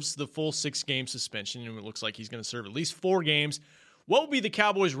serves the full 6-game suspension, and it looks like he's going to serve at least 4 games, what will be the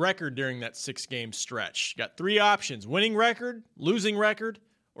Cowboys' record during that 6-game stretch? You got 3 options: winning record, losing record,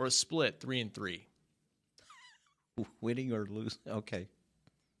 or a split 3-3. Winning or lose? Okay.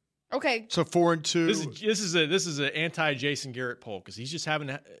 Okay. So 4-2. This is an anti-Jason Garrett poll because he's just trying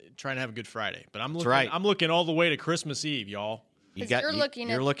to have a good Friday. But I'm looking. Right. I'm looking all the way to Christmas Eve, y'all. You're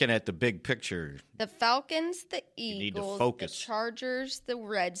looking at the big picture. The Falcons, the Eagles, need to focus. The Chargers, the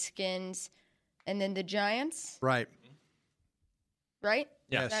Redskins, and then the Giants. Right. Right?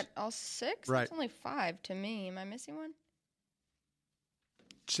 Yes. Is that all 6? Right. That's only 5 to me. Am I missing one?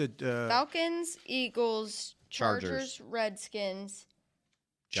 Falcons, Eagles, Chargers, Redskins,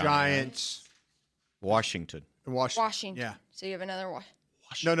 Giants, Washington. Washington. Yeah. So you have another one.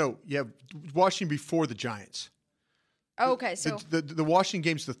 No. You have Washington before the Giants. Oh, okay, so the Washington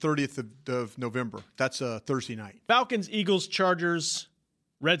game's the 30th of November. That's a Thursday night. Falcons, Eagles, Chargers,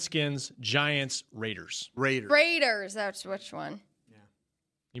 Redskins, Giants, Raiders. Raiders. That's which one?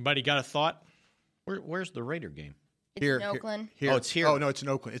 Anybody got a thought? Where's the Raider game? It's in Oakland. Here. Oh, it's here. Oh no, it's in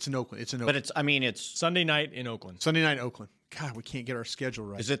Oakland. It's in Oakland. But it's Sunday night in Oakland. Sunday night in Oakland. God, we can't get our schedule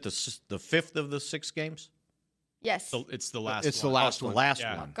right. Is it the 5th of the 6 games? Yes. It's the last. It's one. the last one. The last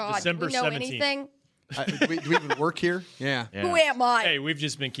Yeah. one. God, December do we know 17th. anything? Do we even work here? Yeah. Who am I? Hey, we've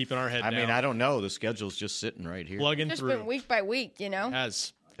just been keeping our head down. I mean, I don't know. The schedule's just sitting right here. Plugging Just through. been week by week, you know?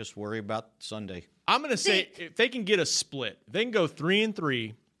 Just worry about Sunday. I'm going to say if they can get a split, if they can go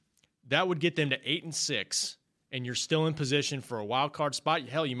 3-3, that would get them to 8-6, and you're still in position for a wild card spot.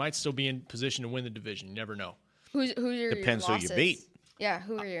 Hell, you might still be in position to win the division. You never know. Who's your Depends who you losses? beat. Yeah,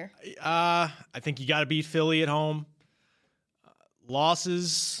 who are your? I think you got to beat Philly at home.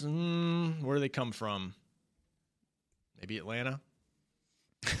 Losses, where do they come from? Maybe Atlanta.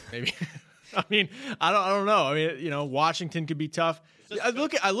 Maybe. I mean, I don't know. I mean, Washington could be tough. I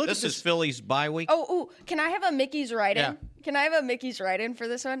look at This is Philly's bye week. Oh, can I have a Mickey's write-in? Yeah. Can I have a Mickey's write-in for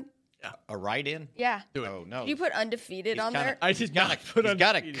this one? A write-in? Yeah. Do it. Oh no. Did you put undefeated on there? I did not put He's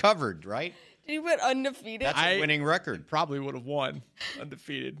got it covered, right? Did you put undefeated? That's a winning record. Probably would have won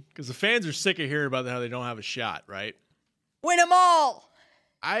undefeated because the fans are sick of hearing about how they don't have a shot, right? Win them all.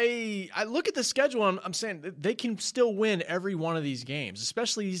 I look at the schedule and I'm saying they can still win every one of these games,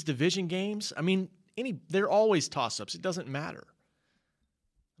 especially these division games. I mean, they're always toss-ups. It doesn't matter.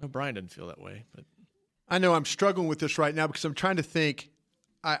 I know Brian doesn't feel that way, but I know I'm struggling with this right now because I'm trying to think.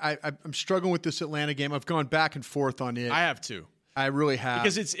 I'm struggling with this Atlanta game. I've gone back and forth on it. I have too. I really have.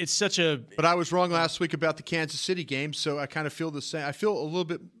 Because it's such a. But I was wrong last week about the Kansas City game, so I kind of feel the same. I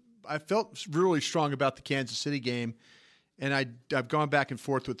felt really strong about the Kansas City game, and I've gone back and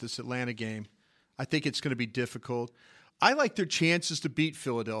forth with this Atlanta game. I think it's going to be difficult. I like their chances to beat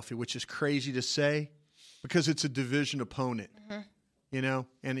Philadelphia, which is crazy to say because it's a division opponent. Mm-hmm. You know,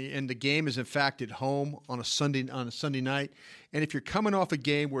 and the game is in fact at home on a Sunday night. And if you're coming off a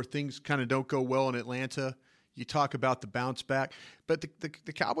game where things kind of don't go well in Atlanta, you talk about the bounce back. But the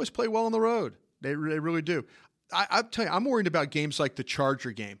Cowboys play well on the road. They really do. I'll tell you, I'm worried about games like the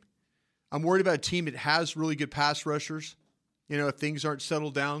Charger game. I'm worried about a team that has really good pass rushers. You know, if things aren't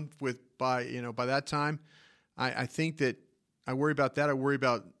settled down by that time, I think that I worry about that. I worry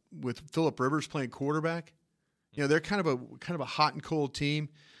about with Phillip Rivers playing quarterback. You know, they're kind of a hot and cold team.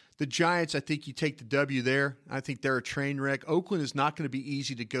 The Giants, I think you take the W there. I think they're a train wreck. Oakland is not going to be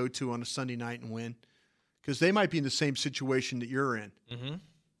easy to go to on a Sunday night and win because they might be in the same situation that you're in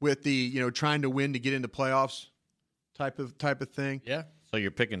with the trying to win to get into playoffs type of thing. Yeah. So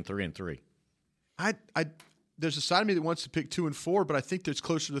you're picking 3-3. There's a side of me that wants to pick 2 and 4, but I think there's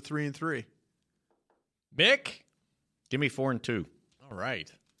closer to 3 and 3. Mick, give me 4 and 2. All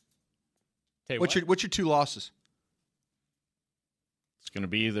right. What's your 2 losses? It's going to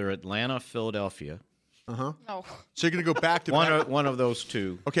be either Atlanta, Philadelphia. Uh-huh. Oh. So you're going to go back to back? One of those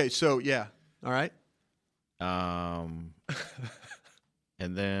two. Okay, so, yeah. All right. And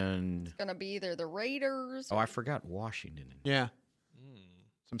then... It's going to be either the Raiders... Oh, I forgot Washington. Yeah. That's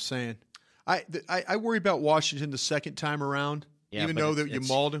what I'm saying. I worry about Washington the second time around, even though that you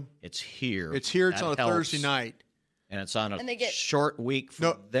mauled him. It's here. It's here. It's on a Thursday night. And it's on a short week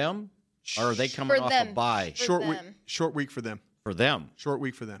for them? Or are they coming for off them. a bye? Short week for them. For them. Short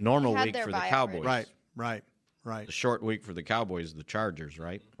week for them. Normal week for the Cowboys. Right. The short week for the Cowboys, the Chargers,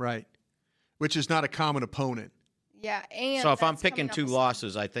 right? Right. Which is not a common opponent. Yeah, and so if I'm picking 2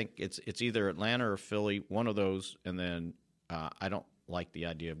 losses, I think it's either Atlanta or Philly, one of those, and then I don't like the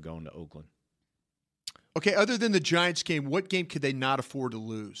idea of going to Oakland. Okay, other than the Giants game, what game could they not afford to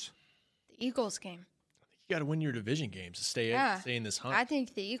lose? The Eagles game. You got to win your division games to stay in this hunt. I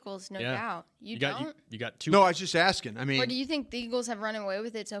think the Eagles, no doubt. You don't? You got 2. No, I was just asking. I mean, or do you think the Eagles have run away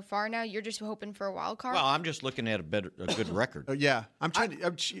with it so far now? You're just hoping for a wild card? Well, I'm just looking at a good record. Yeah.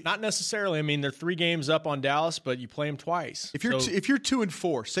 Not necessarily. I mean, they're 3 games up on Dallas, but you play them twice. If you're 2 and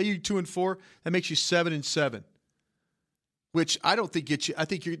 4, say you're 2 and 4, that makes you 7 and 7. Which I don't think gets you. I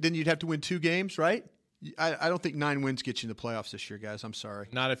think then you'd have to win 2 games, right? I don't think 9 wins get you in the playoffs this year, guys. I'm sorry.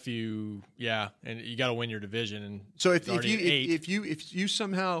 Not if you, and you got to win your division. And so if you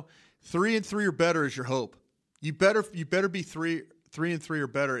somehow 3 and 3 or better is your hope, you better be 3 and 3 or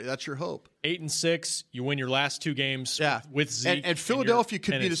better. That's your hope. 8 and 6, you win your last 2 games. With Zeke. And Philadelphia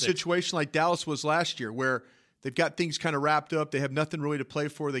could be in a situation like Dallas was last year, where they've got things kind of wrapped up. They have nothing really to play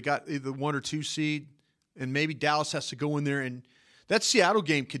for. They got either 1 or 2 seed, and maybe Dallas has to go in there and. That Seattle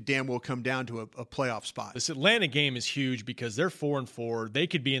game could damn well come down to a playoff spot. This Atlanta game is huge because they're 4 and 4. They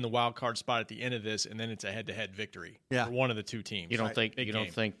could be in the wild card spot at the end of this, and then it's a head-to-head victory for one of the 2 teams. You don't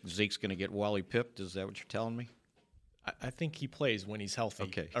think Zeke's going to get Wally pipped? Is that what you're telling me? I think he plays when he's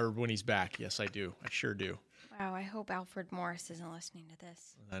healthy or when he's back. Yes, I do. I sure do. Wow, I hope Alfred Morris isn't listening to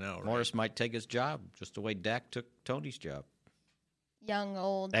this. I know. Right? Morris might take his job just the way Dak took Tony's job. Young,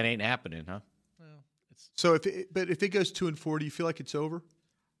 old. That ain't happening, huh? So if it goes 2 and 4, do you feel like it's over?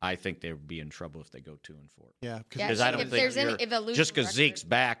 I think they would be in trouble if they go 2 and 4. Yeah, because I don't think just because Zeke's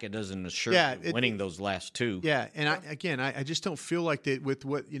back, it doesn't assure winning those last 2. Yeah, and I just don't feel like that with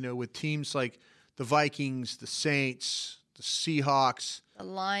with teams like the Vikings, the Saints, the Seahawks, the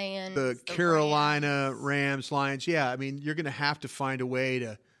Lions, the Carolina Rams, Lions. Yeah, I mean you're going to have to find a way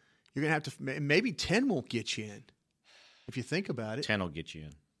to. You're going to have to. Maybe 10 won't get you in, if you think about it. 10 will get you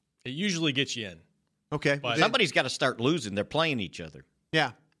in. It usually gets you in. Okay. But somebody's got to start losing. They're playing each other.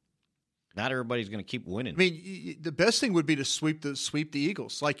 Yeah. Not everybody's going to keep winning. I mean, the best thing would be to sweep the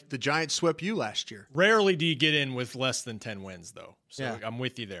Eagles, like the Giants swept you last year. Rarely do you get in with less than 10 wins, though. So yeah. I'm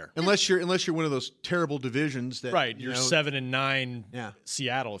with you there. Unless you're one of those terrible divisions that you're 7-9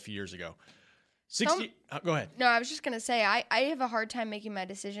 Seattle a few years ago. 60. Go ahead. No, I was just going to say I have a hard time making my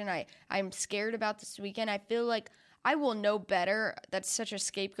decision. I'm scared about this weekend. I feel like I will know better. That's such a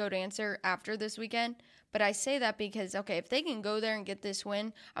scapegoat answer after this weekend. But I say that because, okay, if they can go there and get this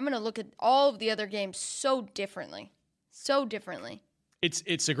win, I'm going to look at all of the other games so differently. So differently.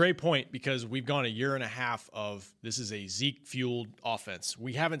 It's a great point because we've gone a year and a half of this is a Zeke-fueled offense.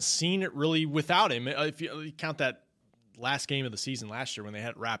 We haven't seen it really without him, if you count that last game of the season last year when they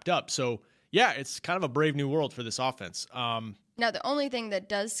had it wrapped up. So, yeah, it's kind of a brave new world for this offense. Now, the only thing that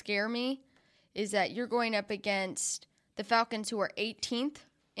does scare me is that you're going up against the Falcons, who are 18th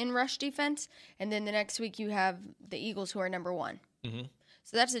in rush defense, and then the next week you have the Eagles, who are number 1. Mm-hmm.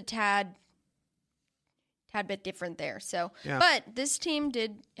 So that's a tad bit different there. So, Yeah. but this team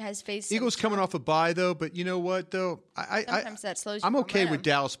has faced Eagles coming off a bye though, but you know what though? Sometimes that slows. I'm your okay with momentum.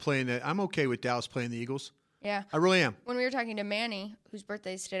 Dallas playing it. I'm okay with Dallas playing the Eagles. Yeah, I really am. When we were talking to Manny, whose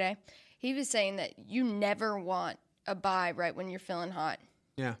birthday is today, he was saying that you never want a bye right when you're feeling hot.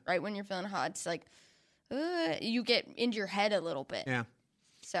 Yeah. Right when you're feeling hot, it's like you get into your head a little bit. Yeah.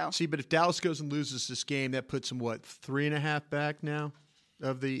 So see, but if Dallas goes and loses this game, that puts them 3.5 back now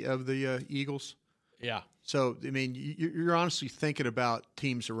of the Eagles. Yeah. So I mean, you're honestly thinking about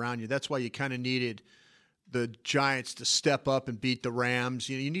teams around you. That's why you kind of needed the Giants to step up and beat the Rams.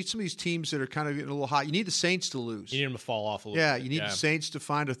 You need some of these teams that are kind of getting a little hot. You need the Saints to lose. You need them to fall off a little Yeah, bit. you need the Saints to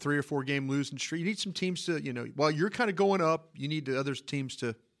find a 3 or 4 game losing streak. You need some teams to, while you're kind of going up, you need the other teams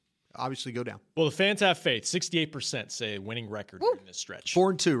to obviously go down. Well, the fans have faith. 68% say winning record in this stretch.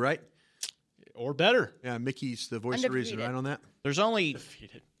 4-2, right? Or better. Yeah, Mickey's the voice of reason, right on that? There's only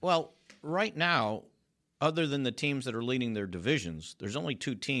right now, other than the teams that are leading their divisions, there's only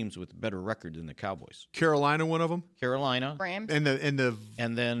 2 teams with a better record than the Cowboys. Carolina, one of them. Carolina, Rams, and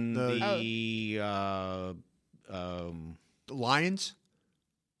then the Lions,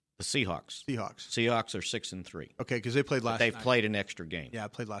 the Seahawks. Seahawks are 6-3. Okay, because they played last night. They've played an extra game. Yeah, I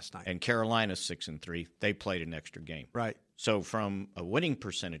played last night. And Carolina's 6-3. They played an extra game. Right. So from a winning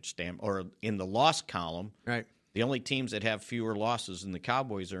percentage standpoint, or in the loss column, right, the only teams that have fewer losses than the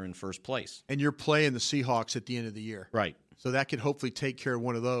Cowboys are in first place. And you're playing the Seahawks at the end of the year. Right. So that could hopefully take care of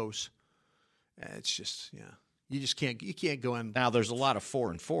one of those. It's just, you just can't go in. Now, there's a lot of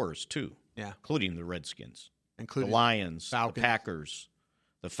 4-4s, too. Yeah. Including the Redskins. Including the Lions, Falcons. the Packers,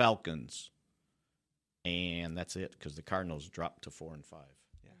 the Falcons. And that's it, because the Cardinals dropped to 4-5.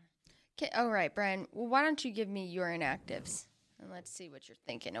 Okay, all right, Brian. Well, why don't you give me your inactives, and let's see what you're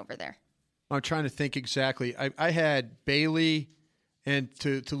thinking over there. I'm trying to think exactly. I had Bailey, and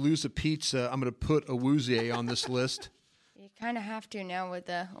to lose a pizza, I'm going to put Awuzie on this list. You kind of have to now with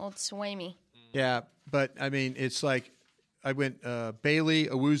the old Swamy. Yeah, but, I mean, it's like I went Bailey,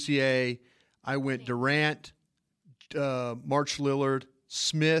 Awuzie, I went Durant, March Lillard,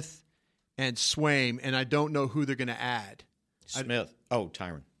 Smith, and Swaim, and I don't know who they're going to add. Smith.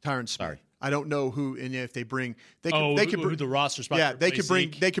 Tyron. Tyron Smith. Sorry. I don't know who, and if they bring, they who could bring the roster spot. Yeah, they could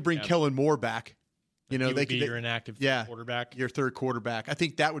bring Kellen Moore back. He would be your inactive quarterback. Your third quarterback. I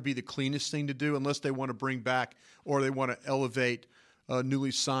think that would be the cleanest thing to do, unless they want to bring back or they want to elevate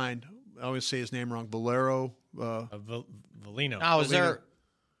newly signed. I always say his name wrong. Valero. Valino. Now, is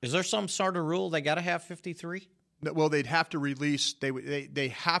there some sort of rule they got to have 53? No, well, they'd have to release. They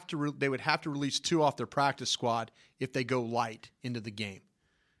would have to release 2 off their practice squad if they go light into the game.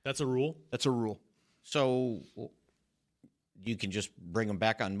 That's a rule? That's a rule. So you can just bring them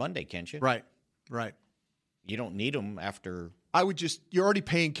back on Monday, can't you? Right. You don't need them after. I would you're already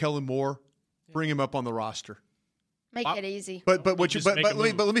paying Kellen Moore. Bring him up on the roster. Make it easy. But let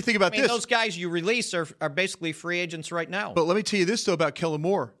me think about this. Those guys you release are basically free agents right now. But let me tell you this, though, about Kellen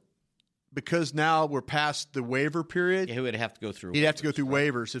Moore. Because now we're past the waiver period. Yeah, he would have to go through. He'd have to go through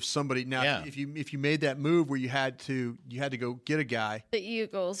waivers if somebody if you made that move where you had to go get a guy. The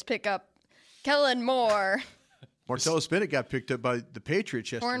Eagles pick up Kellen Moore. Martellus Bennett got picked up by the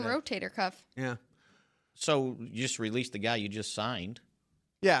Patriots yesterday. Torn rotator cuff. Yeah. So you just released the guy you just signed.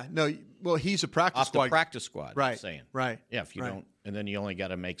 Yeah. No. Well, he's a practice squad. Off the practice squad. Right. I'm saying. Right. Yeah. If you don't, and then you only got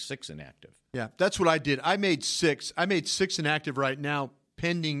to make 6 inactive. Yeah. That's what I did. I made 6. I made 6 inactive right now,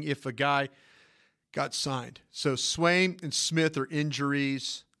 pending if a guy got signed. So Swaim and Smith are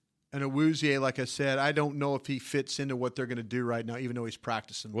injuries. And Awuzie, like I said, I don't know if he fits into what they're going to do right now, even though he's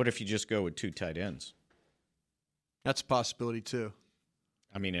practicing. What if you just go with 2 tight ends? That's a possibility, too.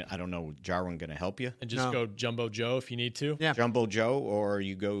 I mean, I don't know. Jarwin going to help you? And just go Jumbo Joe if you need to? Yeah. Jumbo Joe, or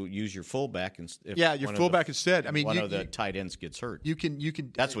you go use your fullback. Your fullback instead. I mean, one of the tight ends gets hurt. You can.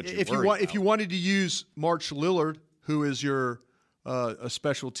 That's what if you wanted to use March Lillard, who is your a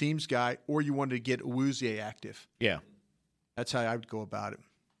special teams guy, or you wanted to get Awuzie active. Yeah. That's how I would go about it.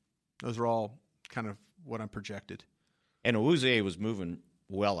 Those are all kind of what I'm projected. And Awuzie was moving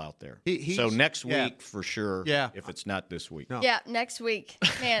well out there. So next week for sure. Yeah. If it's not this week. No. Yeah, next week.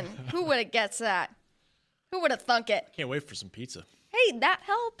 Man, who would have guessed that? Who would have thunk it? Can't wait for some pizza. Hey, that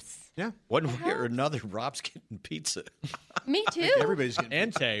helps. Yeah. One way or another, Rob's getting pizza. Me too. Everybody's getting pizza.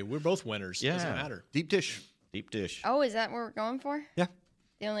 And Tay, we're both winners. Yeah. Doesn't matter. Deep dish. Oh, is that what we're going for? Yeah.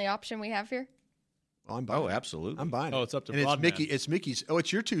 The only option we have here? Well, I'm buying absolutely. I'm buying it. Oh, it's up to and Broadman. It's Mickey's. Oh,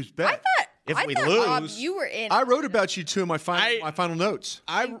 it's your two's bet. I thought If I we thought, lose, Bob, you were in. I wrote about you too in my final notes.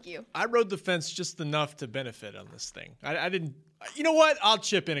 Thank you. I rode the fence just enough to benefit on this thing. I didn't. You know what? I'll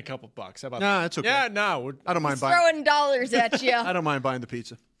chip in a couple bucks. How about that? That's okay. Yeah, no. I don't mind He's buying. throwing dollars at you. I don't mind buying the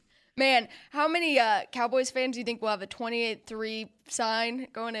pizza. Man, how many Cowboys fans do you think will have a 28-3 sign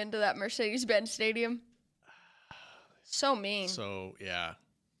going into that Mercedes-Benz Stadium? So mean. So, yeah.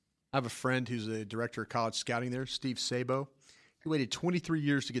 I have a friend who's a director of college scouting there, Steve Sabo. He waited 23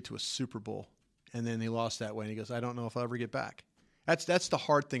 years to get to a Super Bowl, and then he lost that way. And he goes, I don't know if I'll ever get back. That's the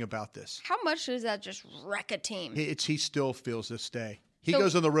hard thing about this. How much does that just wreck a team? He still feels this day. He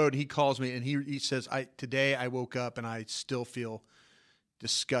goes on the road and he calls me and he says, today I woke up and I still feel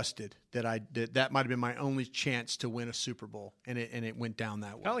disgusted that might have been my only chance to win a Super Bowl, and it went down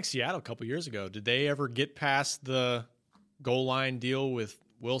that way. Kind of like Seattle a couple years ago. Did they ever get past the goal line deal with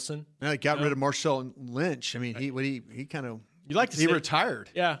Wilson? No, they got rid of Marshawn Lynch. I mean, he kind of retired.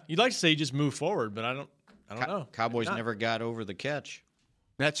 Yeah, you'd like to say he just moved forward, but I don't know. Cowboys never got over the catch.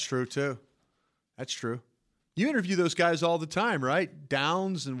 That's true too. That's true. You interview those guys all the time, right?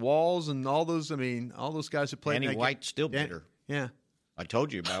 Downs and Walls and all those. I mean, all those guys that played. Danny White still bitter. Yeah. I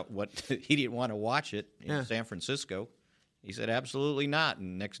told you about what he didn't want to watch it in San Francisco. He said, absolutely not.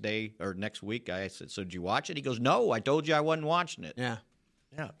 And next week, I said, so did you watch it? He goes, no, I told you I wasn't watching it. Yeah.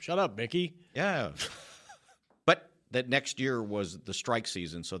 Yeah. Shut up, Mickey. Yeah. But that next year was the strike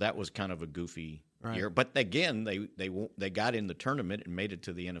season, so that was kind of a goofy year. But again, they got in the tournament and made it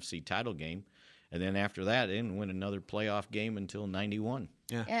to the NFC title game. And then after that, they didn't win another playoff game until 91.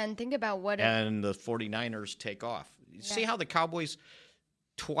 Yeah. And think about and the 49ers take off. You see how the Cowboys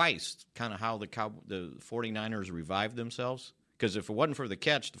twice, kind of how the 49ers revived themselves? Because if it wasn't for the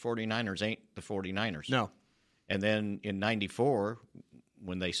catch, the 49ers ain't the 49ers. No. And then in 94,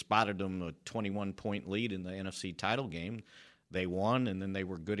 when they spotted them a 21-point lead in the NFC title game, they won, and then they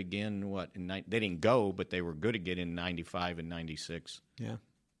were good again. They didn't go, but they were good again in 95 and 96. Yeah.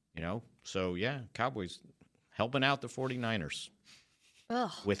 So, yeah, Cowboys helping out the 49ers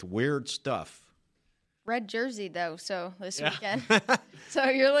Ugh. with weird stuff. Red jersey, though, so this weekend. So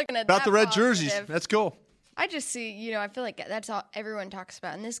you're looking at about that the red positive. jerseys. That's cool. I just see, I feel like that's all everyone talks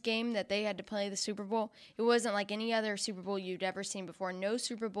about. In this game that they had to play the Super Bowl, it wasn't like any other Super Bowl you'd ever seen before. No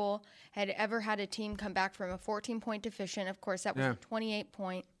Super Bowl had ever had a team come back from a 14-point deficient. Of course, that was a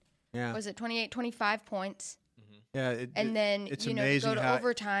 28-point. Yeah. Was it 28, 25 points? Yeah, it's amazing go to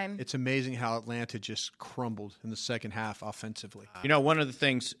overtime. It's amazing how Atlanta just crumbled in the second half offensively. One of the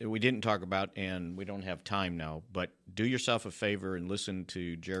things we didn't talk about, and we don't have time now, but do yourself a favor and listen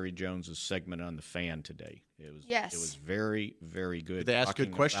to Jerry Jones's segment on The Fan today. It was very, very good. They asked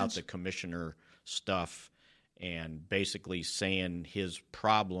good questions about the commissioner stuff, and basically saying his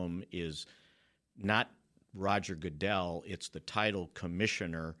problem is not Roger Goodell; it's the title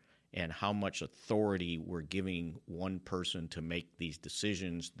commissioner. And how much authority we're giving one person to make these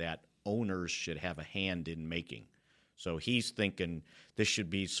decisions that owners should have a hand in making. So he's thinking this should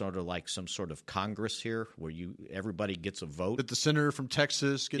be sort of like some sort of Congress here where everybody gets a vote. That the senator from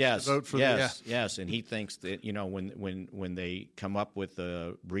Texas gets a vote for Yes, and he thinks that, when they come up with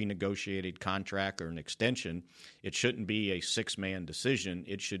a renegotiated contract or an extension, it shouldn't be a 6-man decision.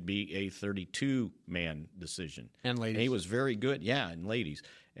 It should be a 32-man decision. And ladies. And he was very good. Yeah, and ladies.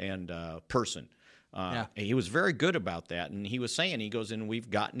 And person. He was very good about that, and he was saying, he goes, and we've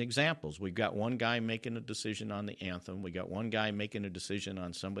gotten examples. We've got one guy making a decision on the anthem. We got one guy making a decision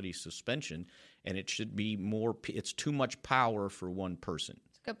on somebody's suspension, and it should be more. It's too much power for one person.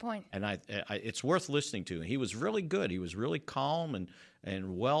 That's a good point. And it's worth listening to. He was really good. He was really calm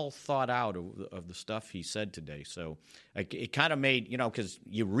and well thought out of the stuff he said today. So it kind of made, because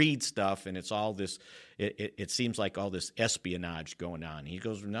you read stuff and it's all this, it seems like all this espionage going on. He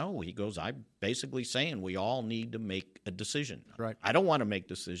goes, no, I'm basically saying we all need to make a decision. Right. I don't want to make a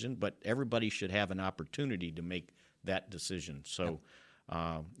decision, but everybody should have an opportunity to make that decision. So,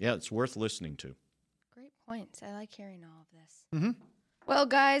 it's worth listening to. Great points. I like hearing all of this. Mm-hmm. Well,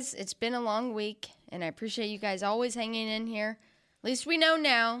 guys, it's been a long week, and I appreciate you guys always hanging in here. At least we know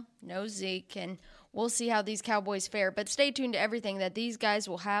now, no Zeke, and we'll see how these Cowboys fare. But stay tuned to everything that these guys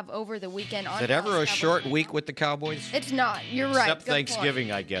will have over the weekend. Is it ever a short week with the Cowboys? It's not. You're right. Except Thanksgiving,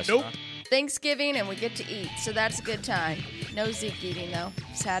 point. I guess. Nope. Huh? Thanksgiving, and we get to eat, so that's a good time. No Zeke eating, though.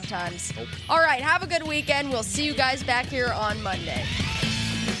 Sad times. Nope. All right, have a good weekend. We'll see you guys back here on Monday.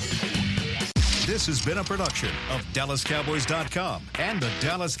 This has been a production of DallasCowboys.com and the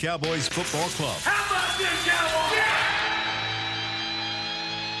Dallas Cowboys Football Club. How about this, Cowboys? Yeah!